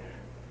 okay,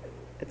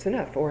 it's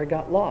enough," or "I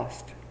got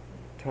lost."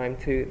 Time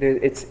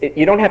to.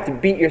 You don't have to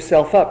beat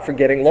yourself up for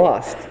getting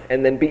lost,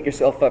 and then beat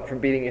yourself up for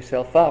beating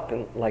yourself up,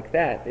 and like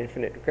that.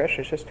 Infinite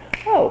regression is just,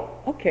 "Oh,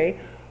 okay,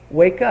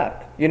 wake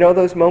up." You know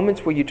those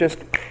moments where you just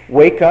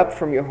wake up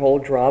from your whole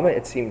drama?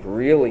 It seemed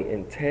really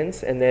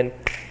intense, and then,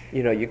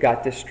 you know, you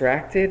got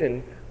distracted,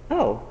 and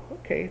oh,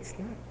 okay, it's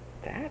not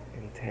that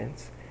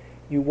intense.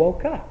 You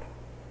woke up.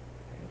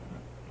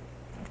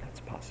 That's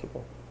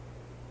possible.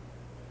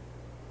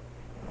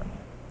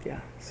 Yeah,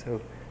 so.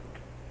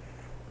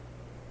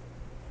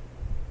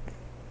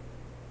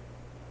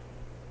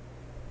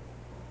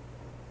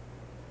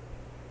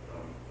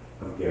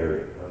 I'm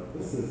Gary.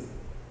 This is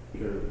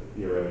pure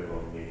theoretical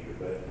in nature,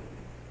 but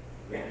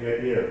the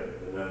idea of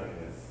the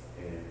nothingness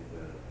and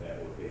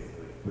that were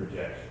basically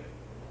projection.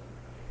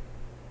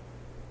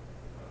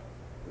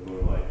 The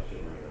moonlight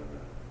shimmering on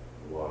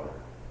the water.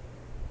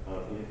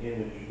 In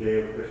the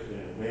Judeo-Christian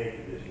and many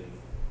traditions,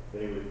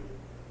 they would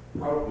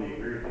probably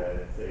agree with that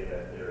and say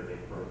that there is a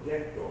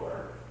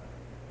projector,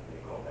 and they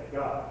call that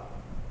God.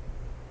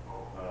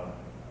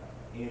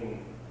 In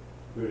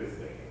Buddhist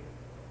thinking,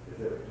 is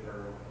there a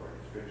term or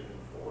description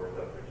for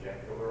the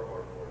projector,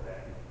 or for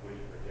that which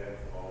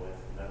projects all this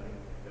nothing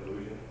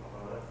illusion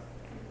upon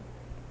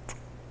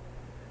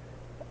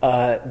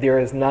us? There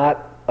is not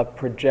a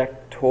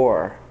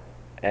projector,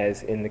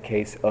 as in the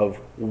case of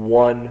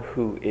one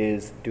who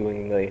is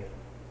doing the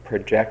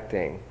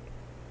projecting.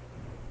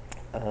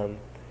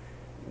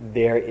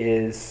 There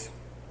is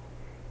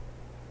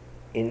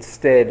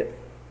instead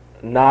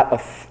not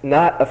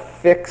a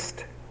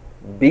fixed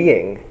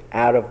being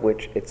out of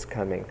which it's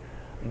coming.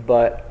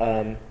 But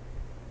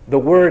the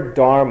word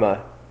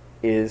dharma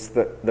is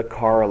the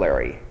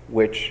corollary,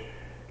 which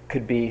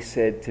could be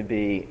said to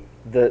be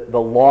the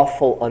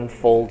lawful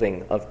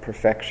unfolding of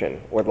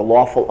perfection, or the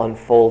lawful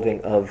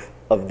unfolding of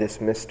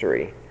this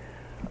mystery.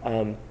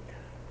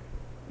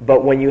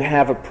 But when you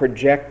have a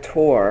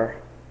projector,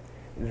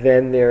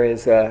 then there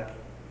is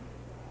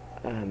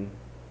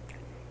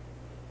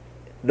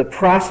the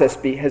process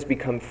has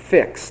become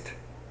fixed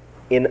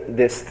in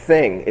this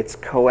thing. It's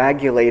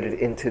coagulated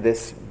into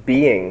this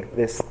being,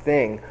 this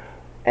thing,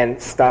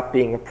 and stopped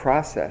being a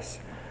process.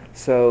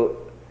 So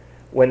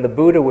when the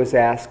Buddha was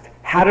asked,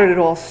 how did it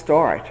all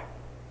start?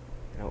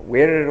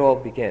 Where did it all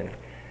begin?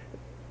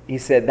 He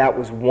said that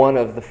was one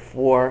of the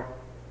 4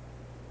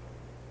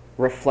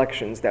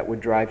 reflections that would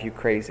drive you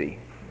crazy.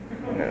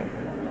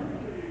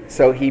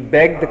 So he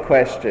begged the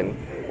question.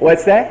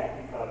 What's that?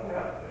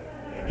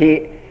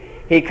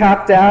 He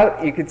copped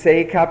out. You could say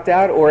he copped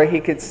out, or he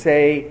could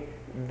say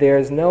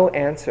there's no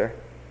answer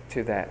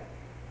to that.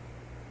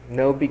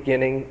 No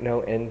beginning,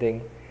 no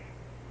ending.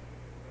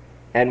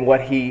 And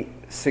what he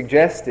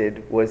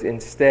suggested was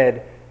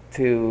instead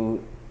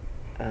to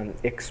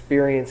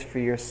experience for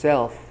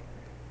yourself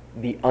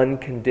the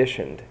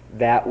unconditioned,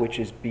 that which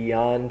is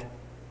beyond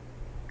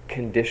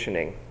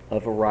conditioning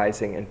of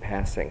arising and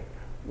passing,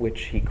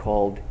 which he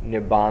called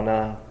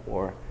nibbana,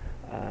 or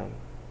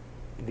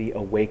the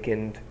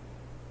awakened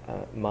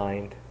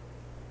mind.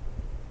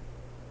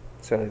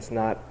 So it's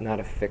not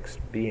a fixed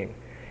being.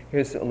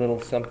 Here's a little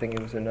something.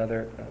 It was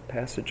another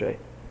passage I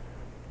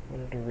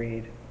wanted to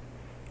read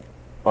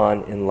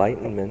on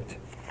enlightenment.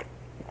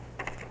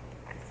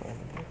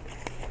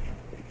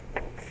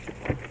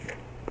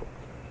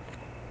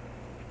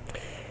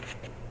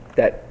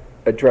 That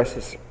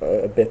addresses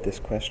a bit this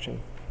question.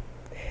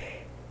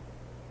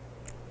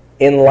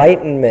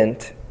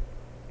 Enlightenment,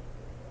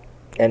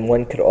 and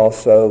one could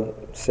also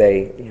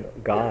say,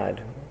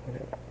 God,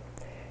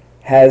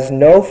 has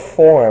no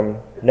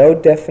form, no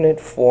definite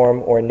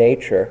form or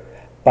nature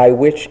by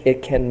which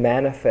it can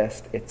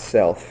manifest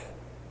itself.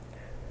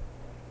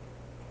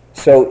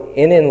 So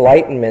in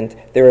enlightenment,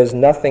 there is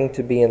nothing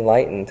to be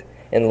enlightened.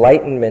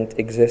 Enlightenment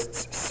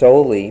exists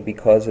solely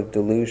because of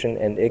delusion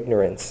and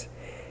ignorance.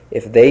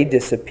 If they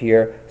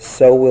disappear,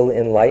 so will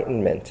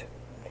enlightenment.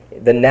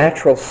 The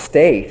natural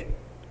state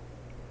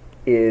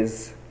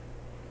is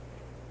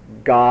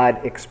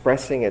God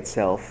expressing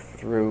itself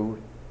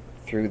through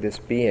this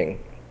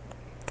being.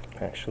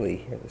 Actually,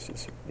 here, this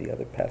is the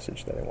other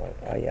passage that I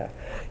want.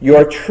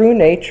 Your true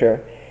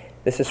nature,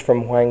 this is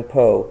from Huang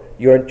Po,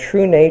 your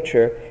true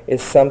nature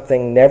is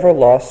something never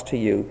lost to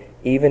you,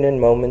 even in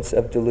moments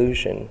of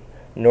delusion,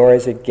 nor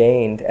is it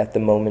gained at the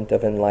moment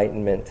of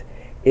enlightenment.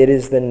 It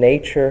is the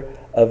nature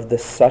of the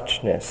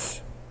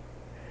suchness.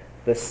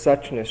 The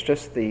suchness,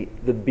 just the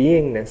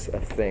beingness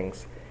of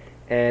things.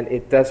 And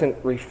it doesn't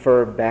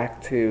refer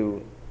back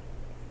to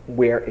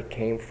where it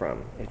came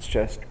from. It's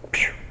just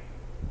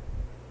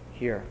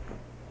here.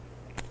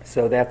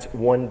 So that's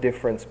one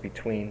difference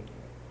between,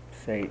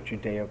 say,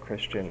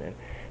 Judeo-Christian, and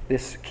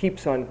this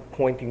keeps on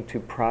pointing to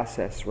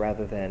process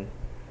rather than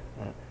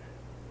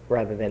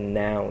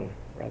noun,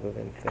 rather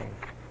than thing.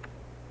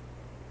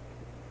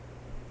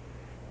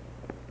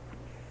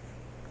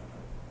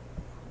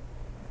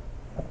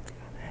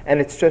 And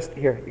it's just,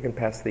 here, you can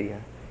pass the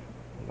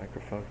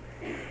microphone.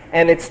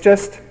 And it's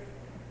just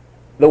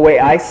the way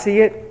I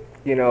see it.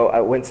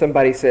 When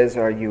somebody says,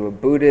 are you a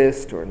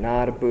Buddhist or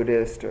not a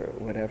Buddhist or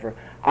whatever,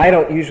 I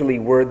don't usually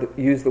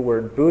use the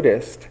word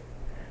Buddhist,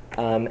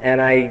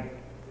 and I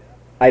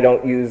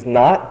don't use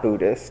not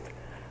Buddhist.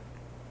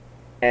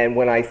 And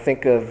when I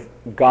think of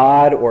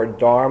God or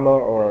Dharma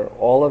or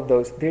all of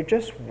those, they're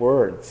just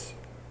words.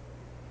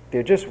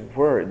 They're just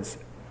words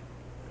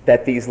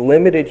that these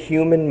limited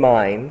human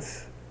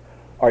minds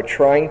are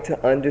trying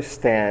to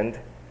understand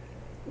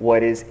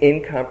what is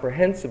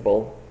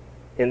incomprehensible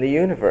in the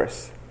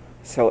universe.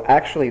 So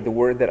actually the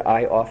word that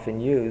I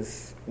often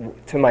use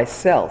to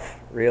myself,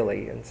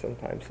 really, and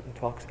sometimes in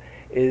talks,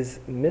 is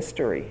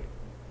mystery.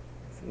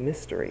 It's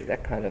mystery.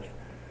 That kind of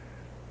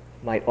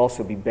might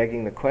also be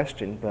begging the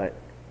question, but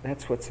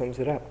that's what sums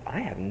it up. I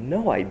have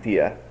no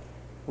idea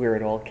where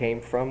it all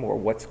came from or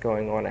what's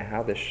going on and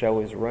how the show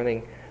is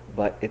running,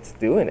 but it's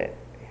doing it.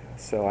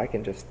 So I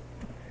can just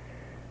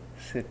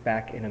sit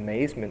back in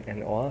amazement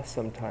and awe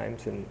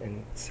sometimes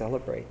and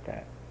celebrate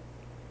that.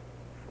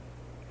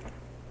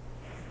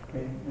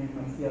 Okay,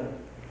 Marcial.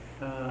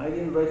 I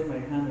didn't raise my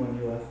hand when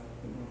you asked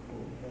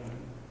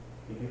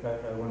if you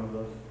had one of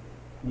those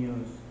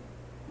news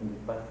in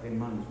the past 3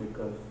 months,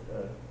 because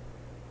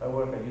I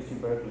work at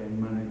UC Berkeley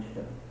and manage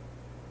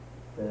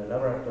the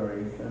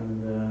laboratories,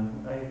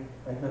 and I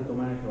had to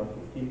manage about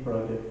 15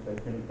 projects at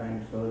the same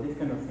time, so these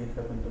kind of things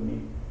happen to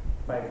me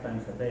 5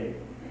 times a day.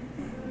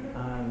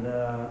 And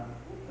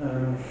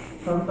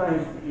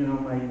sometimes,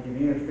 my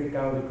engineers freak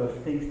out because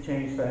things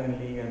change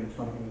suddenly and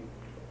something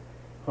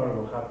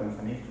horrible happens,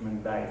 an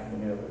instrument dies in the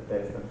middle of the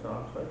test and so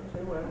on. So I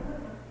say, well,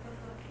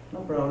 No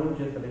problem,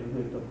 just a little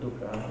bit of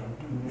dukkha.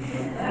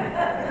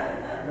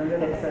 Don't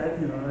get upset,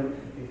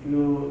 if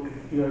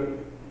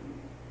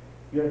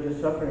you're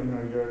just suffering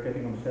or you're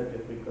getting upset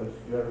just because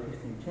you are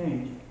resisting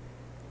change,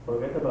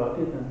 forget about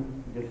it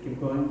and just keep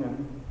going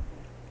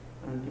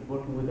and keep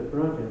working with the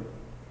project.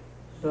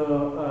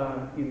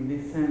 So in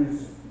this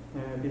sense,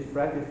 this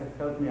practice has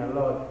helped me a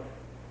lot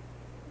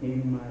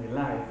in my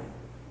life,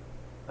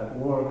 at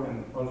work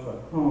and also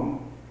at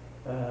home.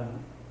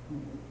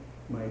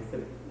 My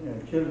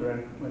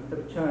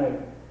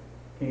stepchild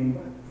came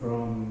back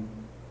from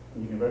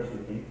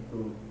university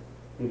to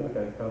be back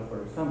at house for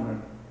the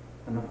summer,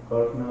 and of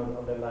course now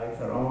all the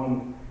lights are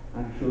on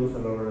and shoes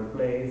all over the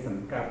place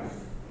and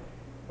caps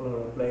all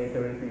over the place.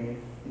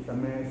 Everything is a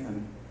mess.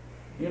 And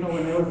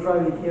when I was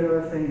driving here, I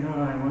was saying,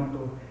 I want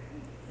to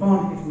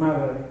phone his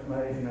mother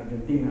is in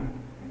Argentina,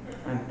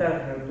 and tell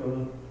her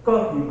to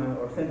call him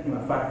or send him a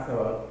fax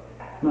about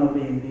not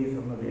being this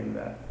or not being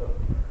that. So,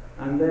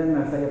 and then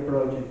as I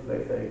approached his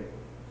place, I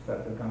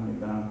started calming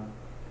down.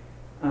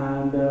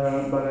 And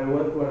what I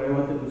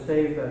wanted to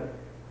say is that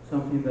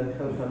something that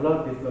helps a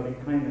lot is loving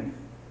kindness.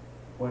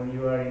 When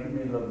you are in the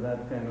middle of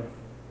that kind of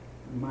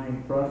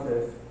mind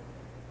process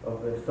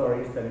of the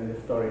stories, telling the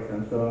stories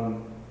and so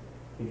on,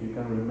 if you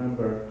can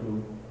remember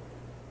to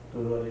do a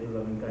little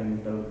loving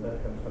kindness, that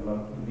helps a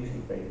lot to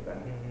dissipate that,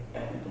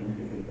 to make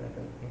you feel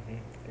better.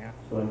 Yeah.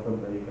 So I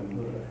hope that you can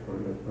do that for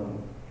your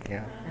problem.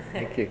 Yeah.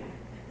 Thank you.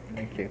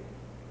 Thank you.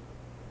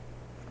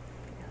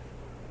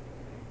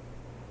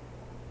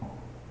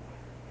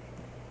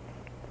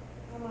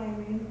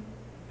 Irene,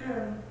 a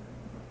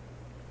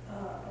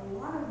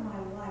lot of my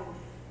life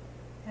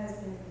has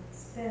been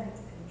spent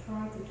in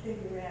trying to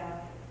figure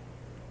out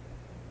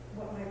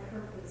what my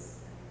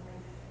purpose in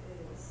life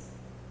is.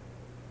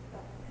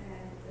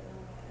 And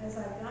as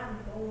I've gotten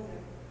older,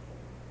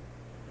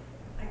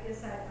 I guess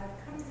I've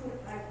come to,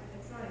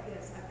 it's not a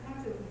guess, I've come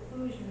to a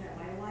conclusion that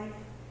my life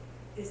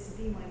is to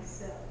be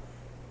myself,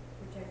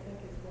 which I think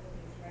is what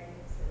these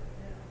writings are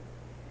about.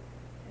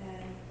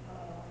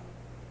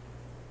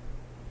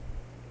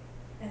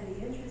 And the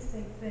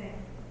interesting thing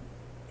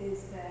is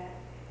that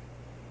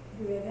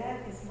where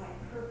that is my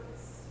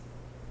purpose,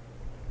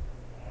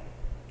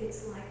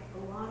 it's like a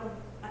lot of,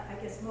 I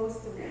guess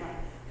most of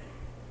life,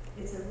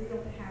 it's a real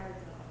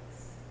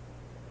paradox.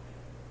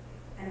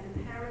 And the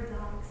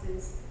paradox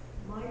is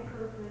my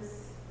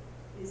purpose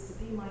is to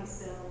be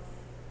myself,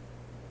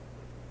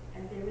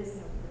 and there is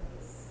no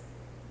purpose.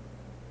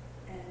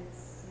 And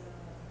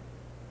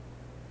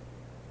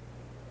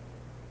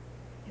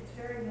it's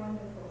very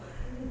wonderful.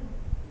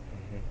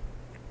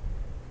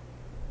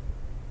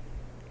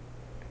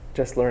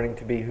 Just learning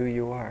to be who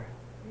you are.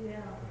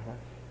 Yeah.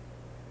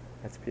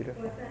 That's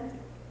beautiful. Authentic,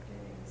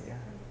 James. Yeah.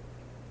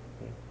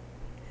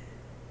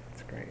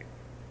 That's great.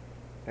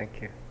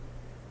 Thank you.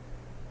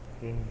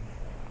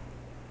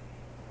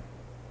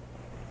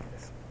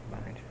 Yes,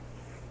 behind you.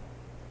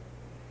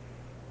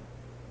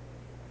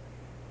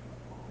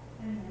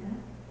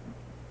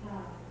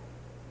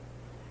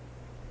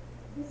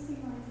 This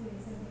reminds me of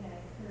something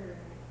I've heard,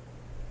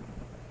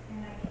 and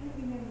I can't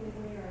remember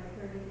where I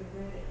heard it or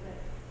read it, but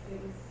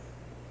it was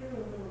threw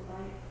a little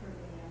light for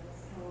me on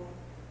this whole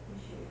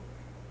issue.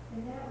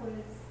 And that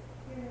was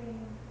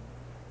hearing,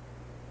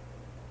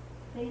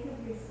 think of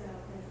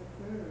yourself as a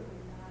verb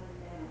and not a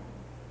noun.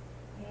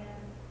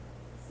 And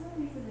for some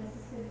reason this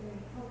has been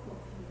very helpful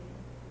to me,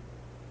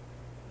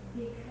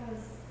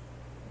 because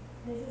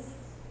there's just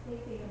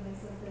thinking of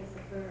myself as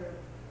a verb,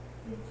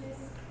 it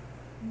just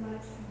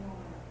much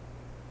more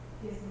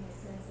gives me a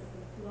sense of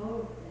the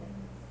flow of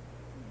things,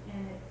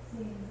 and it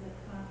seems a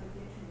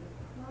contradiction with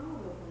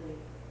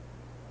probably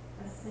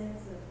a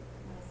sense of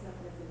myself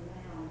as a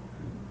noun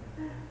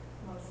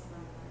most of my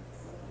life.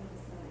 So I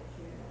just thought I'd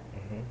share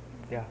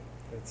that. Yeah,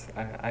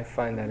 I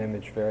find that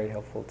image very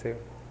helpful too.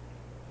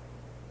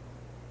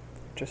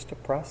 Just a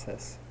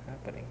process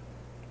happening.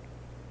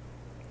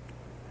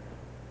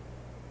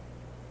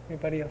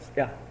 Anybody else?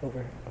 Yeah, over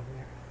there.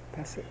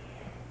 Pass it.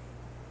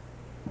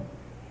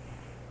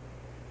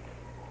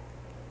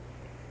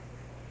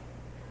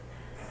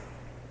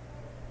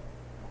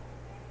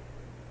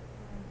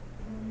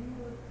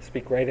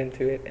 Speak right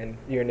into it. And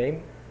your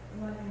name?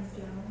 My name is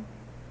Joan,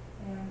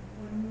 and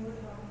when you were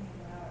talking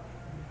about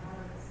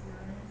our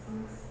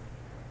experiences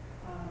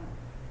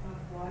of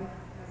life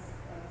as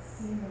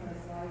seeing them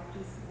as life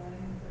just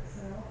blame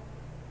itself,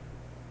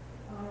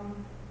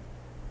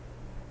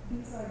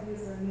 these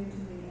ideas are new to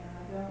me,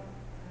 and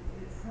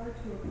it's hard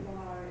to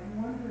apply. I'm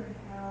wondering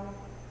how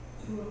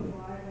to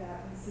apply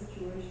that in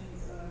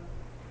situations of,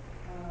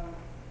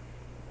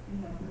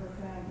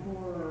 profound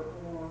horror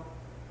or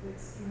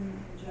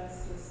extreme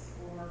injustice,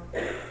 or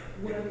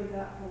whether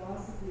that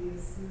philosophy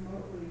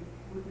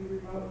would be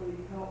remotely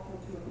helpful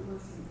to a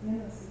person in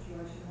a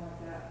situation like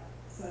that,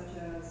 such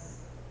as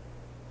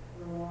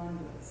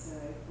Rwanda,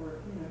 say,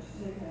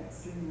 to take an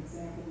extreme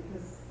example,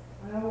 because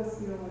I always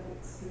feel like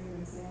extreme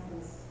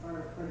examples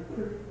are the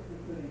proof of the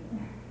pudding.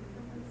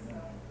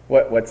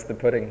 What's the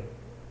pudding?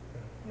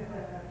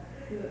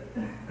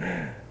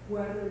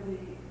 whether the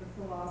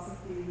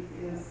philosophy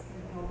can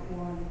help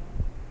one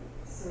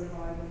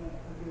survive in a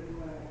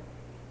good way.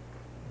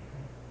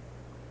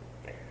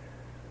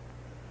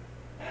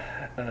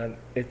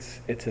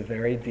 It's a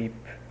very deep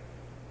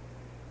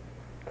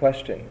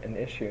question and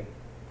issue.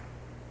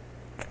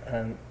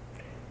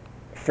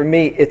 For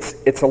me,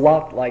 it's a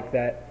lot like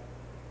that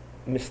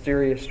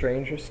mysterious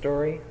stranger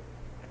story,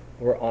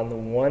 where on the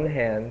one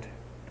hand,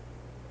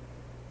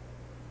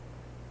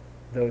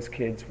 those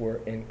kids were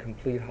in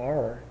complete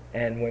horror,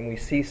 and when we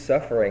see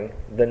suffering,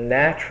 the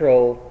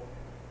natural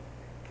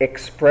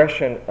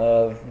expression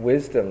of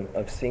wisdom,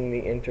 of seeing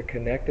the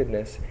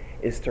interconnectedness,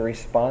 is to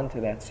respond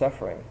to that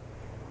suffering.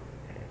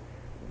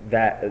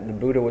 That the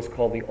Buddha was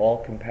called the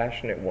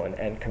all-compassionate one,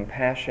 and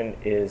compassion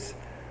is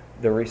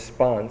the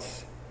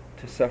response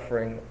to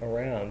suffering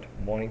around,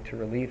 wanting to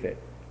relieve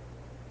it.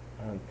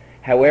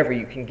 However,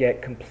 you can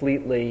get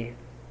completely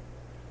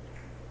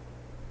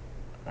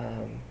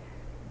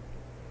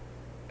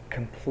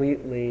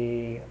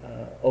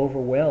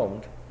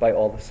overwhelmed by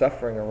all the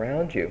suffering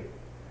around you.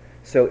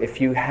 So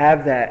if you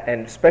have that,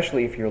 and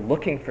especially if you're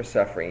looking for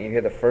suffering, you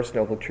hear the first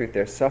noble truth,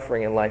 there's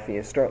suffering in life, and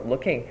you start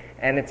looking,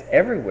 and it's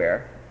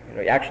everywhere.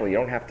 Actually, you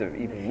don't have to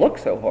even look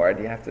so hard.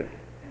 You have to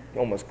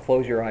almost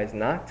close your eyes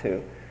not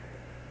to.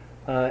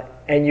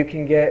 And you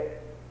can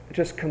get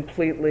just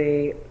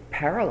completely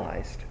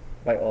paralyzed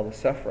by all the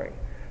suffering.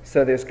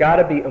 So there's got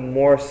to be a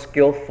more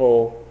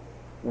skillful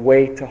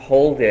way to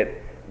hold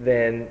it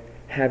than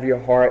have your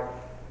heart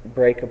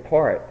break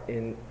apart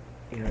in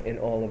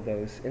all of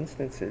those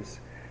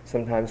instances.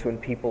 Sometimes when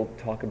people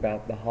talk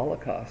about the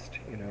Holocaust,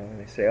 and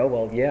they say, "Oh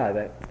well, yeah,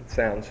 that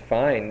sounds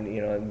fine.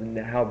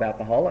 How about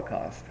the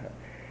Holocaust?"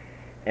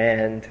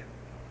 And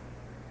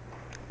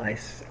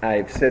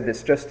I've said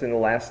this just in the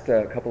last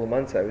couple of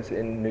months. I was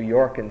in New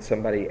York, and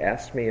somebody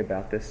asked me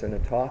about this in a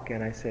talk,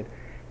 and I said,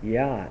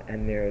 "Yeah,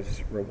 and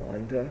there's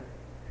Rwanda,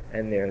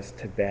 and there's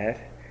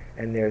Tibet,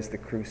 and there's the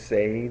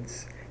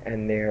Crusades,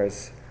 and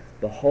there's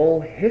the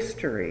whole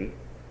history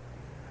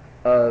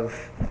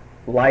of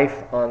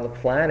life on the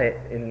planet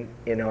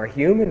in our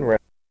human realm."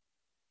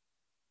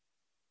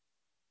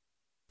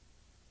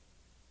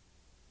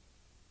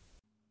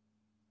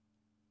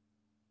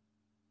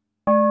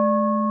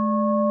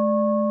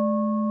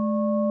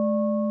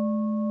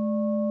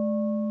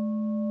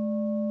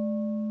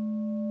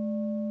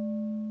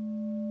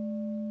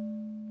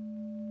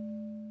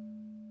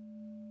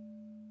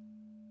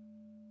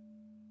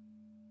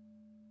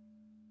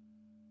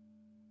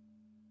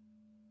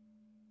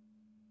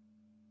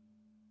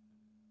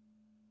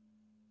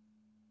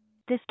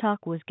 This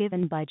talk was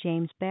given by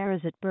James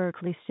Baraz at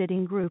Berkeley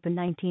Sitting Group in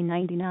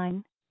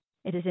 1999.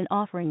 It is an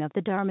offering of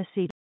the Dharma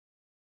Seed.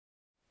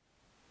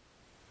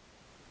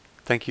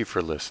 Thank you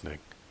for listening.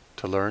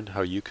 To learn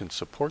how you can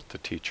support the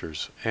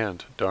teachers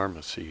and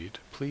Dharma Seed,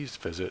 please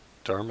visit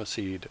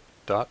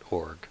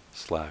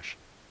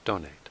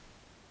dharmaseed.org/donate.